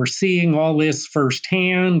 and we're seeing all this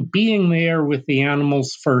firsthand, being there with the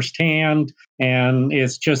animals firsthand, and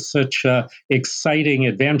it's just such an exciting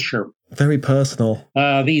adventure. Very personal.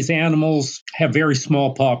 These animals have very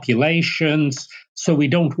small populations, so we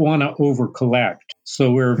don't want to over-collect.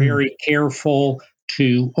 So we're very careful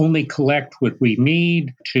to only collect what we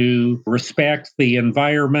need, to respect the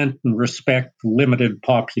environment and respect limited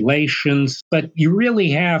populations. But you really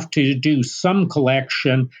have to do some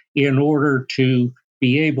collection in order to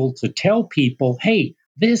be able to tell people, hey,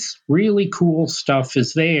 this really cool stuff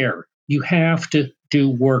is there. You have to do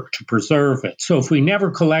work to preserve it. So if we never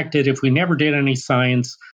collected, if we never did any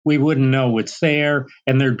science, we wouldn't know it's there,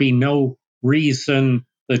 and there'd be no reason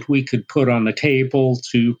that we could put on the table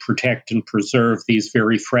to protect and preserve these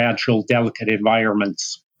very fragile, delicate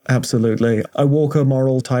environments. Absolutely. I walk a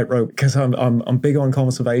moral tightrope because I'm big on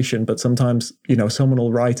conservation, but sometimes, someone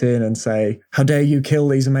will write in and say, how dare you kill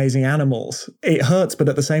these amazing animals? It hurts, but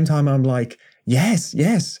at the same time, I'm like, yes,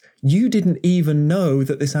 you didn't even know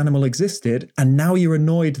that this animal existed, and now you're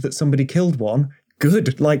annoyed that somebody killed one.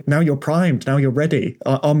 Good. Like, now you're primed. Now you're ready.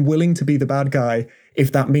 I'm willing to be the bad guy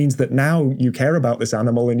if that means that now you care about this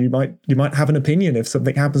animal and you might have an opinion if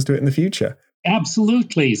something happens to it in the future.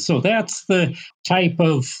 Absolutely. So that's the type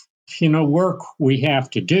of work we have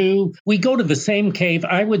to do. We go to the same cave.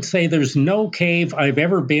 I would say there's no cave I've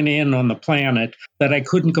ever been in on the planet that I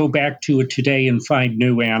couldn't go back to it today and find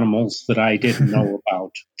new animals that I didn't know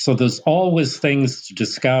about. So there's always things to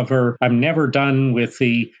discover. I'm never done with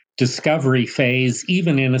the discovery phase,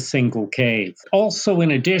 even in a single cave. Also,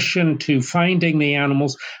 in addition to finding the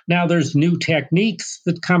animals, now there's new techniques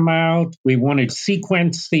that come out. We want to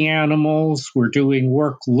sequence the animals. We're doing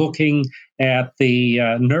work looking at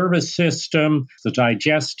the nervous system, the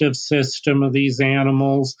digestive system of these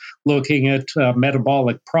animals, looking at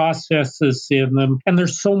metabolic processes in them. And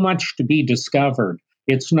there's so much to be discovered.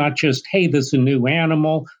 It's not just, hey, there's a new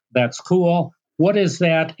animal. That's cool. What is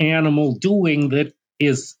that animal doing that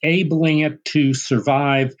is enabling it to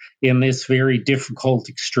survive in this very difficult,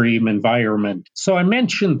 extreme environment? So I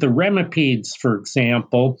mentioned the remipedes, for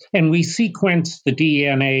example, and we sequenced the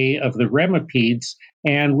DNA of the remipedes,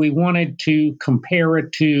 and we wanted to compare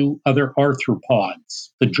it to other arthropods,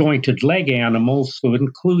 the jointed leg animals. So it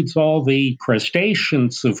includes all the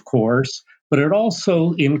crustaceans, of course, but it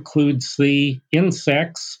also includes the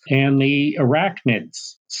insects and the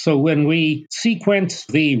arachnids. So when we sequenced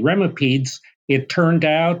the remipedes, it turned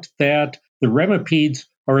out that the remipedes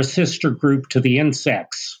are a sister group to the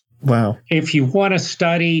insects. Wow. If you want to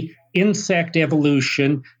study insect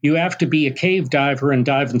evolution, you have to be a cave diver and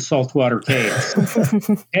dive in saltwater caves.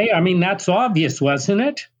 Hey, that's obvious, wasn't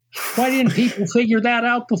it? Why didn't people figure that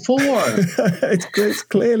out before? It's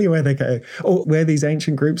clearly where they go, or where these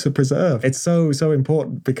ancient groups are preserved. It's so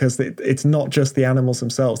important because it's not just the animals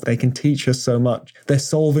themselves. They can teach us so much. They're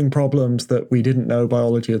solving problems that we didn't know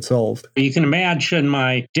biology had solved. You can imagine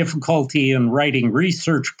my difficulty in writing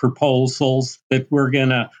research proposals that we're going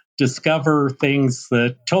to discover things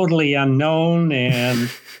that totally unknown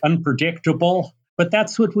and unpredictable. But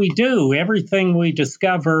that's what we do. Everything we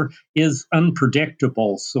discover is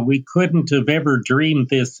unpredictable. So we couldn't have ever dreamed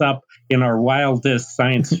this up in our wildest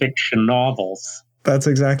science fiction novels. That's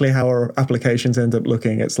exactly how our applications end up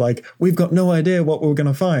looking. It's like, we've got no idea what we're going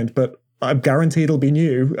to find, but I guarantee it'll be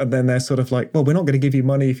new. And then they're sort of like, well, we're not going to give you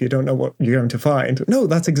money if you don't know what you're going to find. No,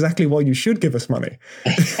 that's exactly why you should give us money.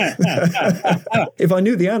 If I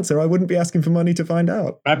knew the answer, I wouldn't be asking for money to find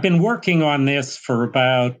out. I've been working on this for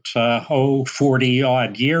about 40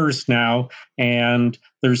 odd years now. And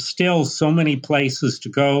there's still so many places to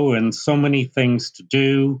go and so many things to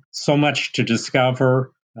do, so much to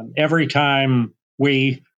discover. And every time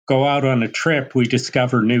we go out on a trip, we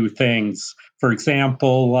discover new things. For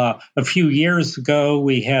example, a few years ago,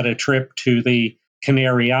 we had a trip to the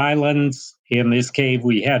Canary Islands. In this cave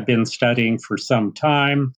we had been studying for some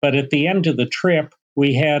time. But at the end of the trip,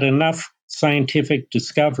 we had enough scientific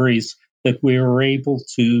discoveries that we were able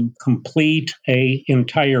to complete an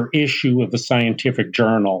entire issue of a scientific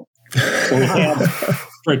journal. So we had,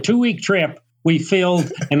 for a 2-week trip, we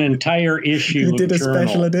filled an entire issue You of did a journal.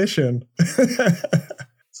 special edition.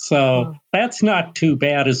 So that's not too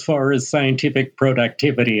bad as far as scientific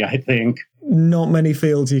productivity, I think. Not many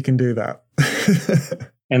fields you can do that.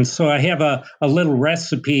 And so I have a little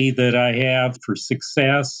recipe that I have for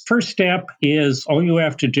success. First step is all you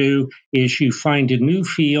have to do is you find a new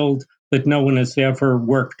field that no one has ever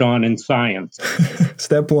worked on in science.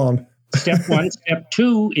 Step one. Step one. Step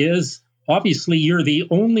two is obviously you're the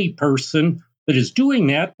only person that is doing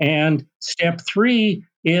that. And step three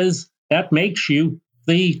is that makes you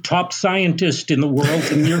the top scientist in the world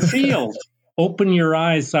in your field. Open your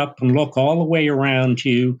eyes up and look all the way around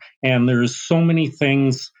you, and there's so many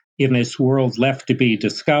things in this world left to be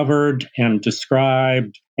discovered and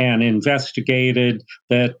described and investigated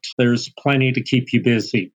that there's plenty to keep you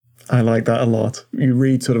busy. I like that a lot. You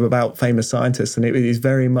read sort of about famous scientists, and it is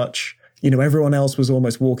very much, everyone else was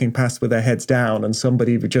almost walking past with their heads down, and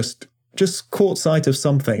somebody just caught sight of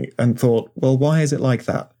something and thought, well, why is it like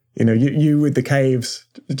that? You with the caves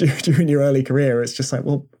during your early career, it's just like,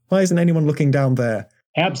 well, why isn't anyone looking down there?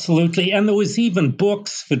 Absolutely. And there was even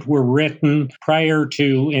books that were written prior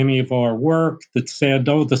to any of our work that said,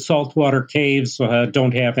 the saltwater caves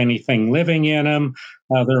don't have anything living in them.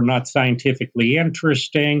 They're not scientifically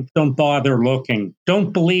interesting. Don't bother looking.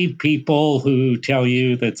 Don't believe people who tell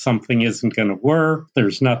you that something isn't going to work.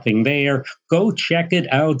 There's nothing there. Go check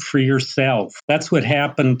it out for yourself. That's what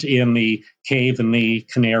happened in the cave in the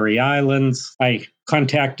Canary Islands. I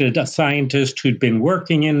contacted a scientist who'd been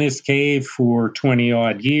working in this cave for 20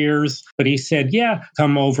 odd years. But he said, yeah,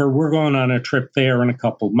 come over. We're going on a trip there in a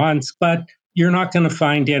couple months, but you're not going to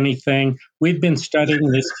find anything. We've been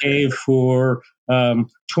studying this cave for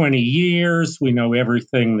 20 years. We know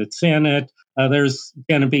everything that's in it. There's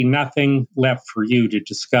going to be nothing left for you to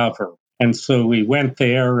discover. And so we went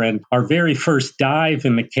there, and our very first dive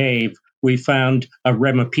in the cave, we found a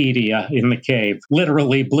Remipedia in the cave.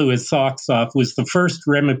 Literally blew his socks off. It was the first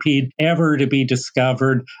remipede ever to be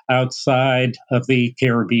discovered outside of the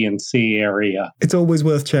Caribbean Sea area. It's always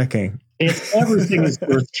worth checking. Everything is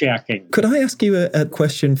worth checking. Could I ask you a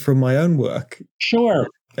question from my own work? Sure.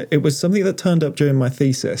 It was something that turned up during my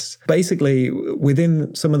thesis. Basically,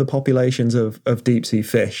 within some of the populations of deep sea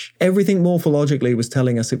fish, everything morphologically was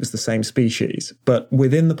telling us it was the same species. But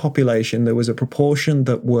within the population, there was a proportion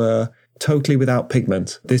that were totally without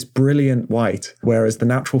pigment, this brilliant white, whereas the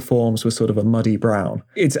natural forms were sort of a muddy brown.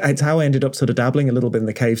 It's how I ended up sort of dabbling a little bit in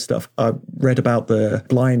the cave stuff. I read about the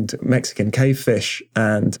blind Mexican cave fish,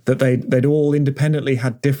 and that they'd all independently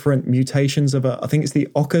had different mutations of I think it's the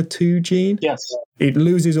OCA2 gene. Yes. It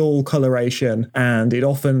loses all coloration, and it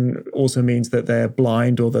often also means that they're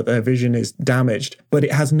blind or that their vision is damaged, but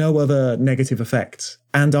it has no other negative effects.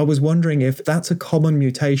 And I was wondering if that's a common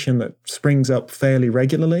mutation that springs up fairly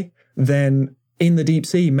regularly, then in the deep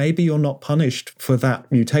sea, maybe you're not punished for that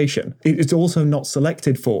mutation. It's also not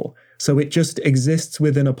selected for. So it just exists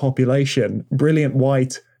within a population, brilliant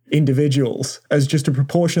white individuals, as just a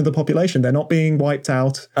proportion of the population. They're not being wiped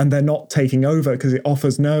out, and they're not taking over because it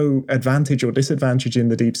offers no advantage or disadvantage in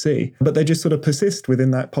the deep sea, but they just sort of persist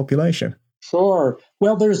within that population. Sure.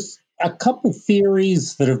 Well, there's a couple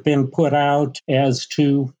theories that have been put out as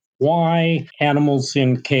to why animals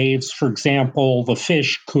in caves, for example, the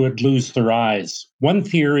fish could lose their eyes. One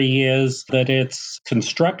theory is that it's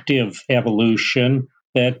constructive evolution,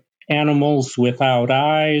 that animals without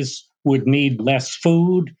eyes would need less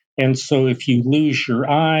food. And so if you lose your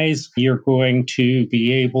eyes, you're going to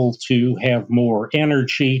be able to have more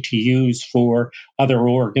energy to use for other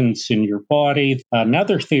organs in your body.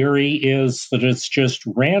 Another theory is that it's just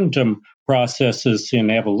random processes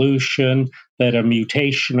in evolution, that a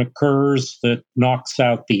mutation occurs that knocks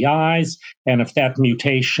out the eyes. And if that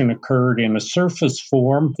mutation occurred in a surface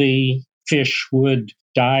form, the fish would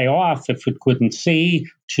die off if it couldn't see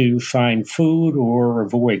to find food or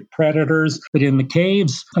avoid predators. But in the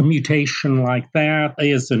caves, a mutation like that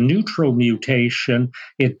is a neutral mutation.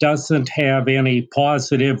 It doesn't have any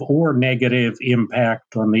positive or negative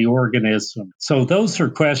impact on the organism. So those are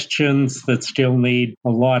questions that still need a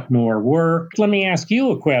lot more work. Let me ask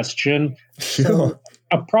you a question. Sure. So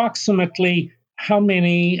approximately how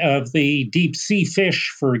many of the deep sea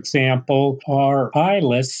fish, for example, are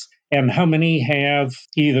eyeless? And how many have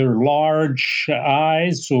either large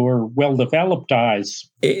eyes or well-developed eyes?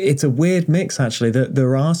 It's a weird mix, actually.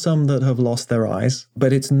 There are some that have lost their eyes,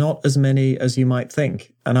 but it's not as many as you might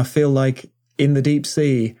think. And I feel like in the deep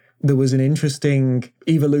sea, there was an interesting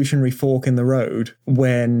evolutionary fork in the road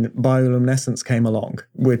when bioluminescence came along.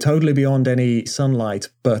 We're totally beyond any sunlight,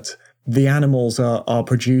 but the animals are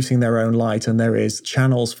producing their own light, and there is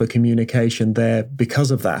channels for communication there because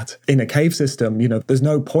of that. In a cave system, there's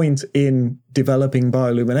no point in developing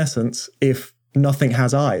bioluminescence if nothing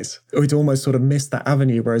has eyes. It almost sort of missed that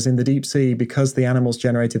avenue, whereas in the deep sea, because the animals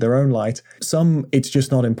generated their own light, some it's just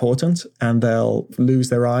not important and they'll lose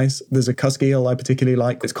their eyes. There's a cusk eel I particularly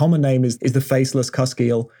like. Its common name is the faceless cusk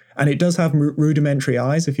eel, and it does have rudimentary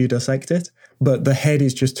eyes if you dissect it, but the head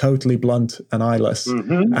is just totally blunt and eyeless.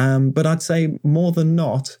 But I'd say more than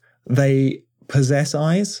not, they possess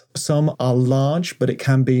eyes. Some are large, but it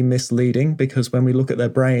can be misleading because when we look at their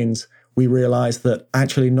brains, we realize that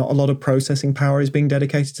actually not a lot of processing power is being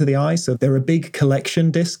dedicated to the eyes. So they're a big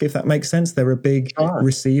collection disk, if that makes sense. They're a big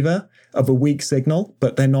receiver of a weak signal,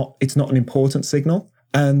 but it's not an important signal.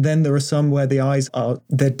 And then there are some where the eyes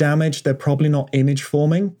they're damaged. They're probably not image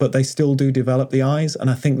forming, but they still do develop the eyes. And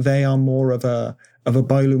I think they are more of a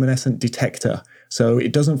bioluminescent detector. So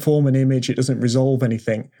it doesn't form an image, it doesn't resolve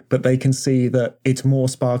anything, but they can see that it's more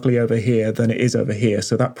sparkly over here than it is over here.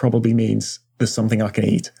 So that probably means there's something I can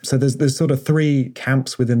eat. So there's sort of three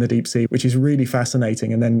camps within the deep sea, which is really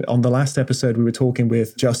fascinating. And then on the last episode, we were talking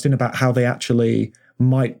with Justin about how they actually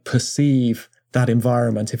might perceive that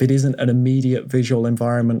environment. If it isn't an immediate visual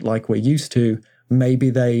environment like we're used to, maybe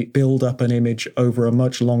they build up an image over a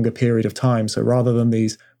much longer period of time. So rather than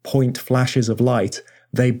these point flashes of light,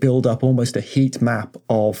 they build up almost a heat map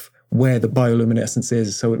of where the bioluminescence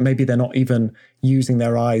is. So maybe they're not even using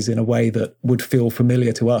their eyes in a way that would feel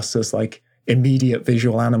familiar to us as like immediate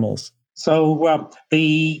visual animals. So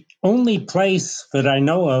the only place that I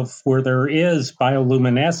know of where there is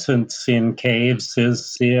bioluminescence in caves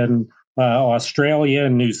is in Australia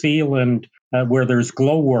and New Zealand, where there's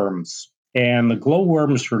glowworms. And the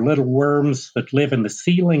glowworms are little worms that live in the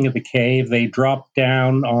ceiling of the cave. They drop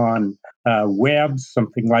down on webs,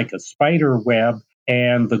 something like a spider web,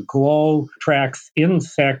 and the glow attracts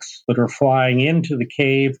insects that are flying into the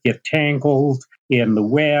cave, get tangled in the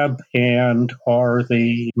web, and are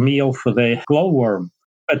the meal for the glowworm.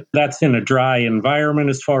 But that's in a dry environment.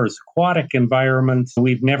 As far as aquatic environments,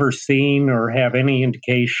 we've never seen or have any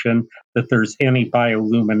indication that there's any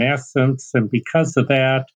bioluminescence, and because of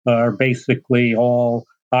that, are basically all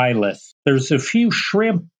eyeless. There's a few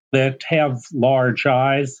shrimp that have large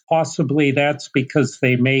eyes. Possibly that's because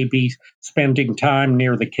they may be spending time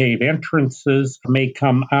near the cave entrances, may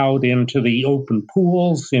come out into the open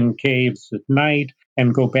pools in caves at night,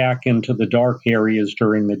 and go back into the dark areas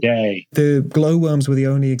during the day. The glowworms were the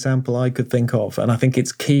only example I could think of, and I think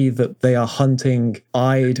it's key that they are hunting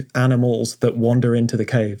eyed animals that wander into the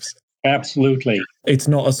caves. Absolutely. It's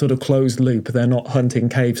not a sort of closed loop. They're not hunting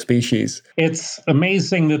cave species. It's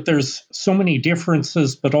amazing that there's so many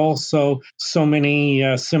differences, but also so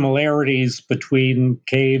many similarities between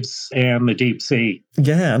caves and the deep sea.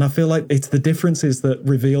 Yeah, and I feel like it's the differences that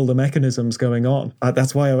reveal the mechanisms going on.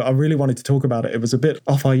 That's why I really wanted to talk about it. It was a bit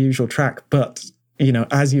off our usual track, but,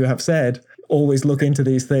 as you have said, always look into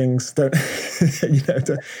these things. Don't,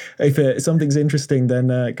 if something's interesting,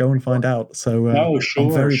 then go and find out. So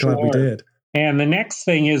I'm very glad we did. And the next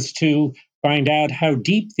thing is to find out how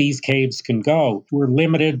deep these caves can go. We're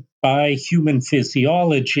limited by human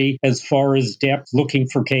physiology as far as depth looking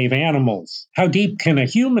for cave animals. How deep can a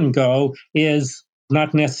human go is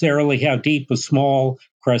not necessarily how deep a small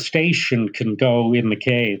crustacean can go in the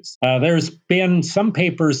caves. There's been some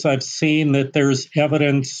papers I've seen that there's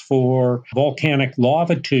evidence for volcanic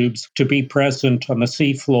lava tubes to be present on the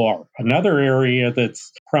seafloor. Another area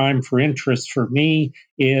that's prime for interest for me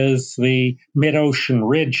is the mid-ocean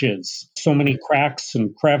ridges. So many cracks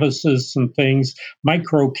and crevices and things,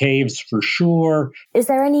 micro caves for sure. Is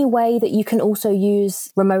there any way that you can also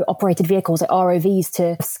use remote operated vehicles like ROVs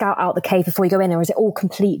to scout out the cave before you go in, or is it all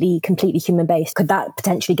completely human based? Could that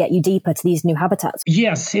potentially get you deeper to these new habitats?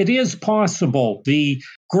 Yes, it is possible. The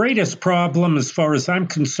greatest problem, as far as I'm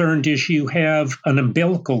concerned, is you have an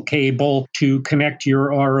umbilical cable to connect your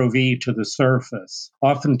ROV to the surface.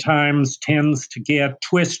 Oftentimes tends to get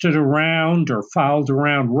twisted around or fouled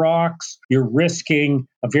around rocks. You're risking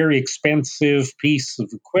a very expensive piece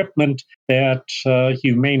of equipment that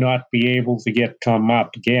you may not be able to come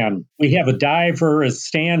up again. We have a diver as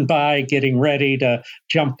standby getting ready to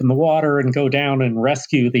jump in the water and go down and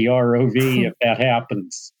rescue the ROV if that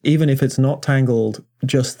happens. Even if it's not tangled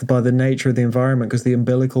just by the nature of the environment, because the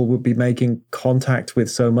umbilical would be making contact with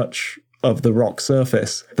so much of the rock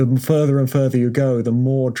surface. The further and further you go, the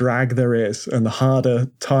more drag there is and the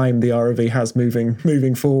harder time the ROV has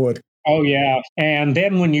moving forward. Oh, yeah. And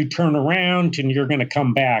then when you turn around and you're going to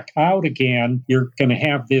come back out again, you're going to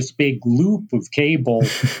have this big loop of cable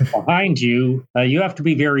behind you. You have to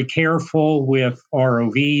be very careful with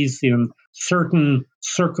ROVs. In certain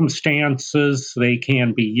circumstances, they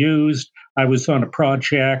can be used. I was on a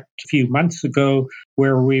project a few months ago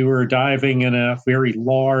where we were diving in a very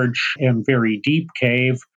large and very deep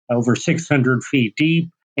cave, over 600 feet deep.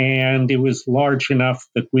 And it was large enough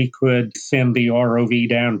that we could send the ROV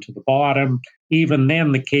down to the bottom. Even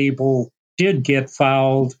then, the cable did get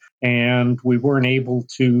fouled, and we weren't able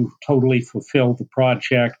to totally fulfill the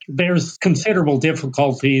project. There's considerable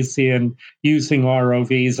difficulties in using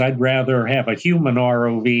ROVs. I'd rather have a human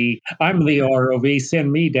ROV. I'm the ROV,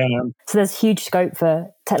 send me down. So there's huge scope for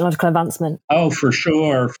technological advancement. Oh, for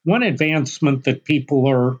sure. One advancement that people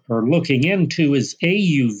are looking into is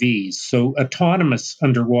AUVs, so autonomous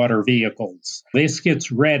underwater vehicles. This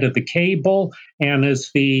gets rid of the cable, and as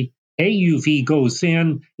the AUV goes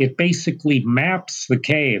in, it basically maps the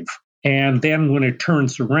cave. And then when it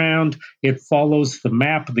turns around, it follows the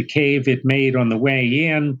map of the cave it made on the way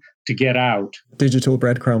in to get out. Digital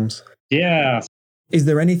breadcrumbs. Yeah. Is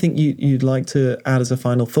there anything you'd like to add as a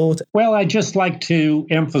final thought? Well, I'd just like to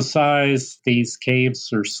emphasize these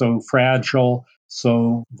caves are so fragile,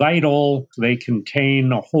 so vital. They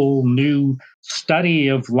contain a whole new study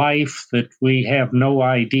of life that we have no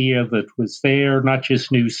idea that was there, not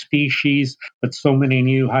just new species, but so many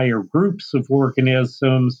new higher groups of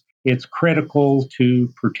organisms. It's critical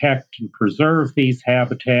to protect and preserve these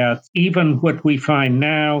habitats. Even what we find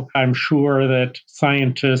now, I'm sure that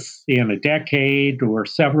scientists in a decade or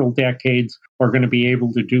several decades are going to be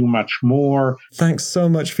able to do much more. Thanks so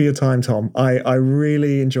much for your time, Tom. I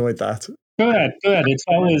really enjoyed that. Good. It's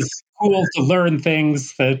always cool to learn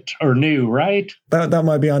things that are new, right? That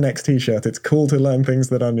might be our next t-shirt. It's cool to learn things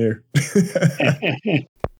that are new.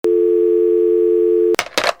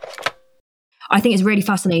 I think it's really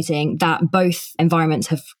fascinating that both environments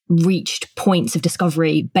have reached points of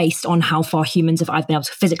discovery based on how far humans have either been able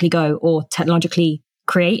to physically go or technologically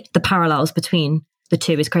create. The parallels between the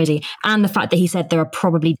two is crazy. And the fact that he said there are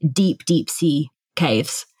probably deep, deep sea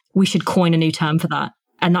caves. We should coin a new term for that.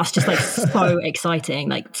 And that's just like so exciting,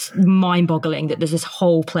 like mind-boggling that there's this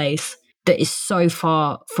whole place that is so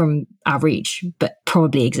far from our reach, but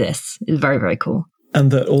probably exists. It's very, very cool.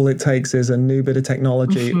 And that all it takes is a new bit of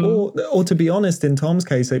technology. Or to be honest, in Tom's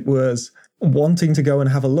case, it was wanting to go and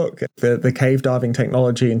have a look. The cave diving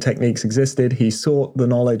technology and techniques existed. He sought the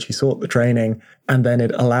knowledge, he sought the training, and then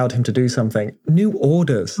it allowed him to do something. New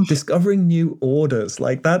orders, discovering new orders.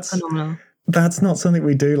 Like that's not something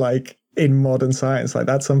we do like in modern science. Like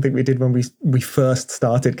that's something we did when we first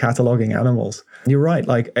started cataloging animals. You're right.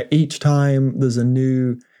 Like each time there's a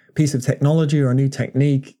new piece of technology or a new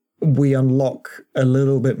technique, we unlock a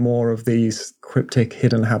little bit more of these cryptic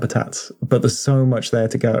hidden habitats, but there's so much there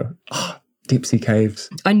to go. Deep sea caves.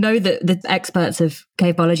 I know that the experts of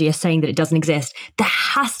cave biology are saying that it doesn't exist. There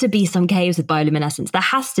has to be some caves with bioluminescence. There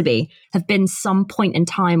has to have been some point in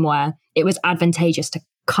time where it was advantageous to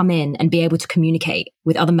come in and be able to communicate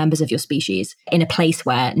with other members of your species in a place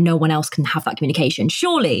where no one else can have that communication.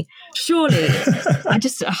 Surely. I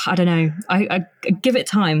don't know. I give it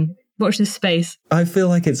time. Watch this space. I feel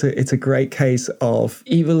like it's a great case of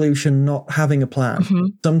evolution not having a plan.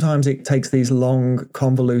 Sometimes it takes these long,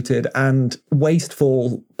 convoluted and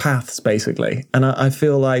wasteful paths, basically. And I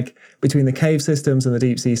feel like between the cave systems and the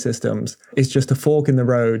deep sea systems, it's just a fork in the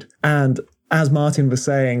road. And as Martin was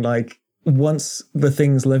saying, like once the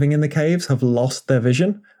things living in the caves have lost their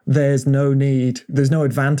vision, there's no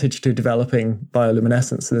advantage to developing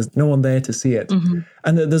bioluminescence. There's no one there to see it.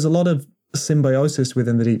 And there's a lot of symbiosis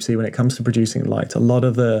within the deep sea when it comes to producing light. A lot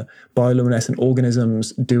of the bioluminescent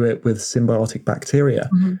organisms do it with symbiotic bacteria.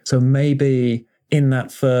 So maybe in that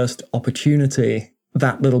first opportunity,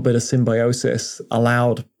 that little bit of symbiosis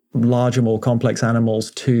allowed larger, more complex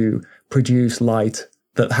animals to produce light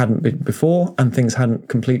that hadn't been before, and things hadn't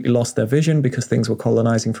completely lost their vision because things were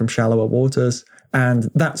colonizing from shallower waters. And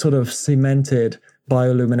that sort of cemented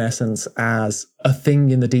bioluminescence as a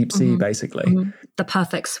thing in the deep sea, basically. The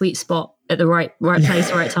perfect sweet spot at the right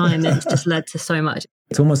place, right time. It's just led to so much.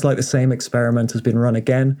 It's almost like the same experiment has been run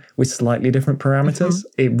again with slightly different parameters.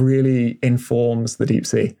 It really informs the deep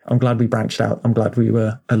sea. I'm glad we branched out. I'm glad we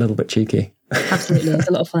were a little bit cheeky. Absolutely. It was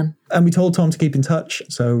a lot of fun. And we told Tom to keep in touch.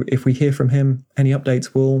 So if we hear from him, any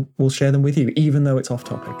updates, we'll share them with you, even though it's off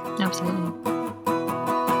topic. Absolutely.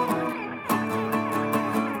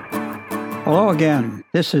 Hello again.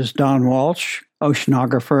 This is Don Walsh,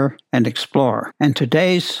 oceanographer and explorer. And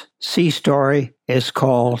today's sea story is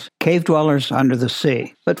called Cave Dwellers Under the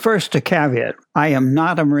Sea. But first, a caveat. I am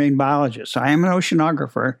not a marine biologist. I am an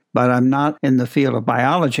oceanographer, but I'm not in the field of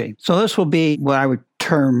biology. So this will be what I would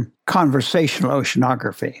term conversational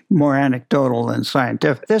oceanography, more anecdotal than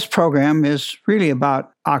scientific. This program is really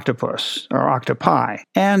about octopus or octopi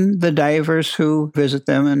and the divers who visit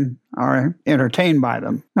them and are entertained by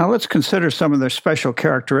them. Now let's consider some of their special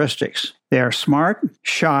characteristics. They are smart,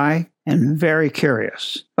 shy, and very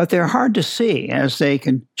curious. But they're hard to see as they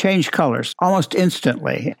can change colors almost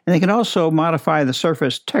instantly. And they can also modify the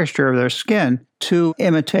surface texture of their skin to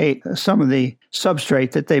imitate some of the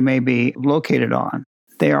substrate that they may be located on.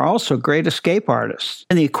 They are also great escape artists.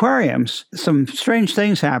 In the aquariums, some strange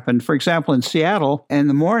things happened. For example, in Seattle, in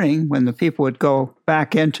the morning, when the people would go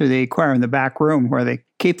back into the aquarium, the back room where they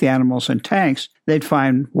keep the animals in tanks, they'd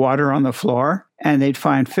find water on the floor and they'd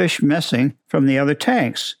find fish missing from the other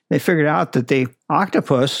tanks. They figured out that the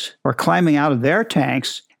octopus were climbing out of their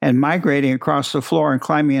tanks and migrating across the floor and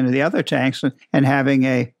climbing into the other tanks and having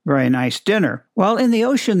a very nice dinner. Well, in the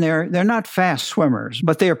ocean, they're not fast swimmers,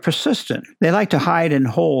 but they are persistent. They like to hide in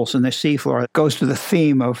holes in the seafloor. It goes to the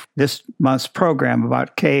theme of this month's program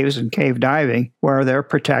about caves and cave diving, where they're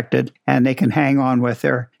protected and they can hang on with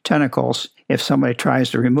their tentacles if somebody tries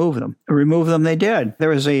to remove them. Remove them they did. There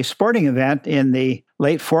was a sporting event in the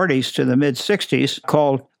late 40s to the mid 60s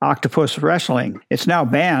called octopus wrestling. It's now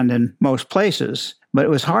banned in most places, but it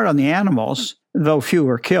was hard on the animals, though few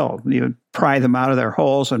were killed. You would pry them out of their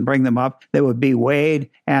holes and bring them up. They would be weighed,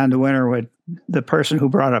 and the person who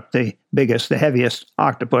brought up the biggest, the heaviest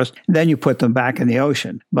octopus, then you put them back in the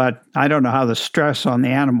ocean. But I don't know how the stress on the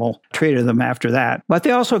animal treated them after that. But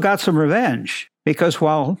they also got some revenge, because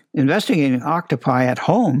while investigating octopi at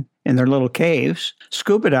home in their little caves,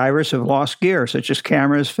 scuba divers have lost gear, such as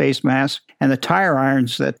cameras, face masks, and the tire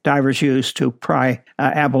irons that divers use to pry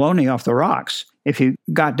abalone off the rocks. If you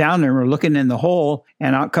got down there and were looking in the hole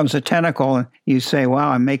and out comes a tentacle and you say, wow,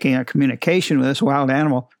 I'm making a communication with this wild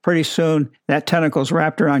animal, pretty soon that tentacle's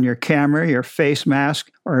wrapped around your camera, your face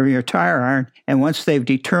mask, or your tire iron. And once they've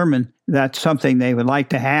determined that's something they would like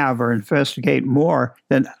to have or investigate more,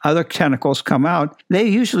 then other tentacles come out. They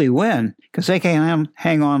usually win because they can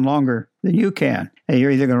hang on longer than you can. And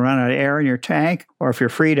you're either going to run out of air in your tank, or if you're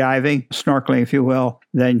free diving, snorkeling, if you will,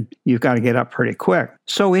 then you've got to get up pretty quick.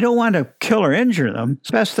 So we don't want to kill or injure them.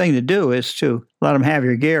 The best thing to do is to let them have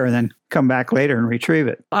your gear and then come back later and retrieve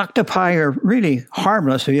it. Octopi are really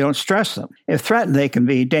harmless if you don't stress them. If threatened, they can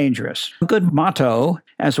be dangerous. A good motto,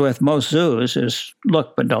 as with most zoos, is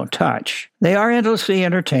look but don't touch. They are endlessly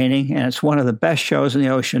entertaining, and it's one of the best shows in the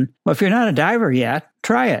ocean. But if you're not a diver yet,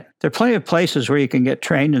 try it. There are plenty of places where you can get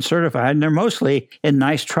trained and certified, and they're mostly in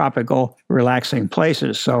nice, tropical, relaxing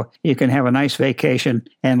places. So you can have a nice vacation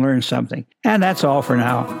and learn something. And that's all for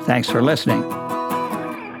now. Thanks for listening.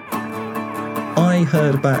 I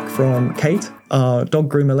heard back from Kate, our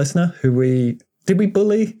dog groomer listener, who we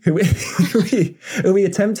bully? Who we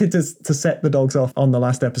attempted to set the dogs off on the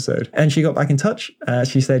last episode. And she got back in touch.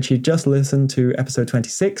 She said she'd just listened to episode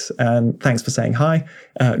 26, and thanks for saying hi.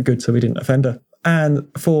 Good, so we didn't offend her. And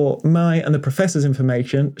for my and the professor's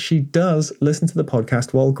information, she does listen to the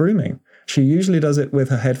podcast while grooming. She usually does it with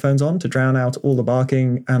her headphones on to drown out all the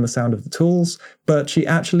barking and the sound of the tools, but she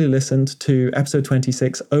actually listened to episode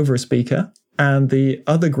 26 over a speaker, and the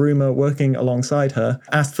other groomer working alongside her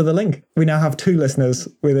asked for the link. We now have 2 listeners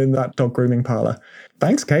within that dog grooming parlor.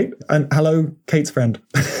 Thanks, Kate. And hello, Kate's friend.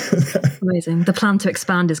 Amazing. The plan to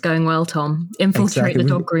expand is going well, Tom. Infiltrate the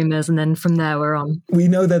dog groomers, and then from there we're on. We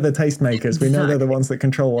know they're the tastemakers. We know they're the ones that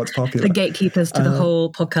control what's popular. The gatekeepers to the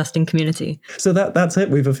whole podcasting community. So that's it.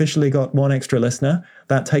 We've officially got 1 extra listener.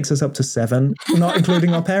 That takes us up to 7, not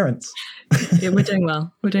including our parents. Yeah, we're doing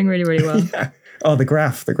well. We're doing really, really well. Yeah. Oh, the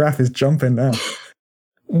graph is jumping now.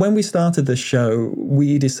 When we started this show,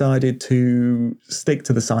 we decided to stick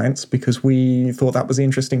to the science because we thought that was the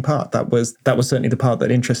interesting part. That was certainly the part that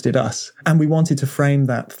interested us. And we wanted to frame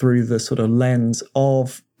that through the sort of lens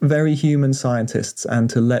of very human scientists and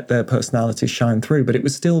to let their personalities shine through. But it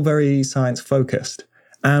was still very science focused.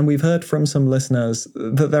 And we've heard from some listeners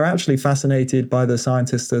that they're actually fascinated by the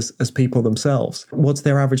scientists as people themselves. What's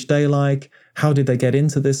their average day like? How did they get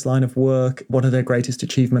into this line of work? What are their greatest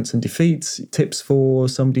achievements and defeats? Tips for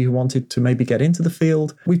somebody who wanted to maybe get into the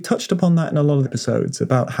field. We've touched upon that in a lot of episodes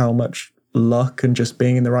about how much luck and just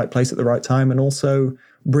being in the right place at the right time, and also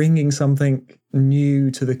bringing something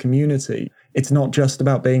new to the community. It's not just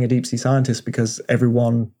about being a deep sea scientist, because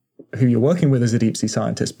everyone who you're working with as a deep sea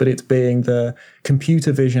scientist, but it's being the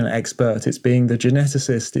computer vision expert, it's being the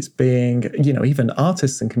geneticist, it's being, even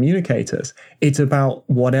artists and communicators. It's about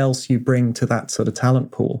what else you bring to that sort of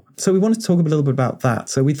talent pool. So we wanted to talk a little bit about that.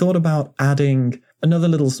 So we thought about adding another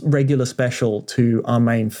little regular special to our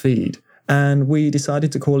main feed, and we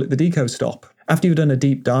decided to call it the Deco Stop. After you've done a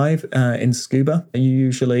deep dive in scuba, you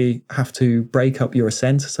usually have to break up your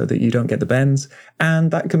ascent so that you don't get the bends. And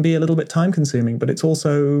that can be a little bit time consuming, but it's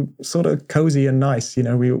also sort of cozy and nice.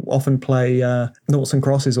 We often play noughts and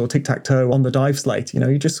crosses or tic-tac-toe on the dive slate.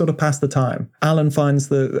 You just sort of pass the time. Alan finds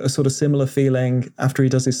a sort of similar feeling after he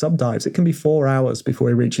does his sub dives. It can be 4 hours before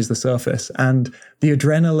he reaches the surface. And the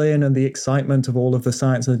adrenaline and the excitement of all of the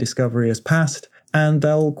science and the discovery has passed. And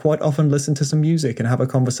they'll quite often listen to some music and have a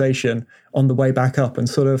conversation on the way back up and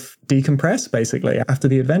sort of decompress, basically, after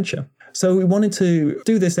the adventure. So we wanted to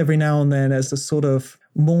do this every now and then as a sort of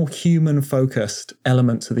more human-focused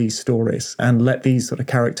element to these stories and let these sort of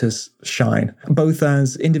characters shine, both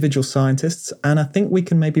as individual scientists, and I think we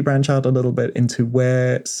can maybe branch out a little bit into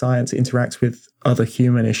where science interacts with other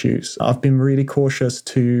human issues. I've been really cautious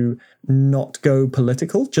to not go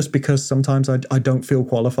political, just because sometimes I don't feel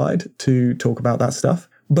qualified to talk about that stuff.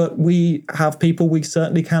 But we have people we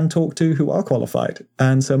certainly can talk to who are qualified.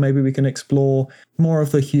 And so maybe we can explore more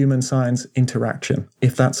of the human science interaction,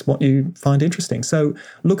 if that's what you find interesting. So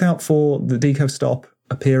look out for the Deco Stop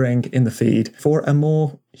appearing in the feed for a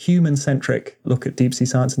more human-centric look at deep sea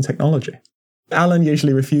science and technology. Alan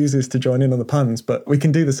usually refuses to join in on the puns, but we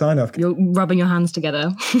can do the sign-off. You're rubbing your hands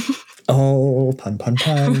together. Oh, pun, pun,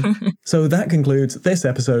 pun. So that concludes this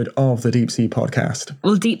episode of the Deep Sea Podcast.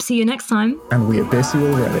 We'll deep sea you next time. And we abyss you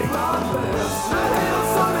already.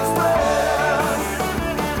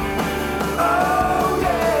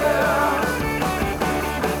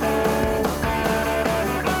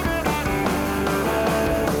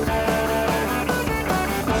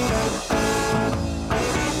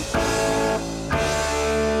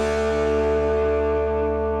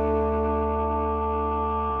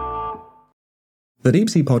 The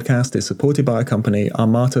Deep Sea Podcast is supported by a company,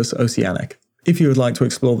 Armatus Oceanic. If you would like to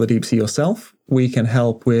explore the deep sea yourself, we can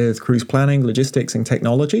help with cruise planning, logistics, and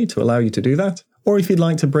technology to allow you to do that. Or if you'd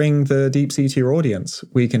like to bring the deep sea to your audience,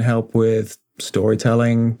 we can help with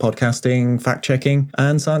storytelling, podcasting, fact-checking,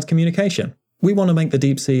 and science communication. We want to make the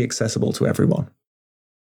deep sea accessible to everyone.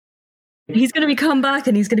 He's going to come back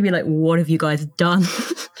and he's going to be like, what have you guys done?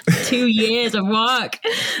 2 years of work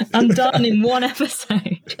undone in one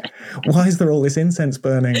episode. Why is there all this incense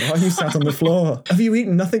burning? Why are you sat on the floor? Have you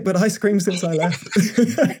eaten nothing but ice cream since I left?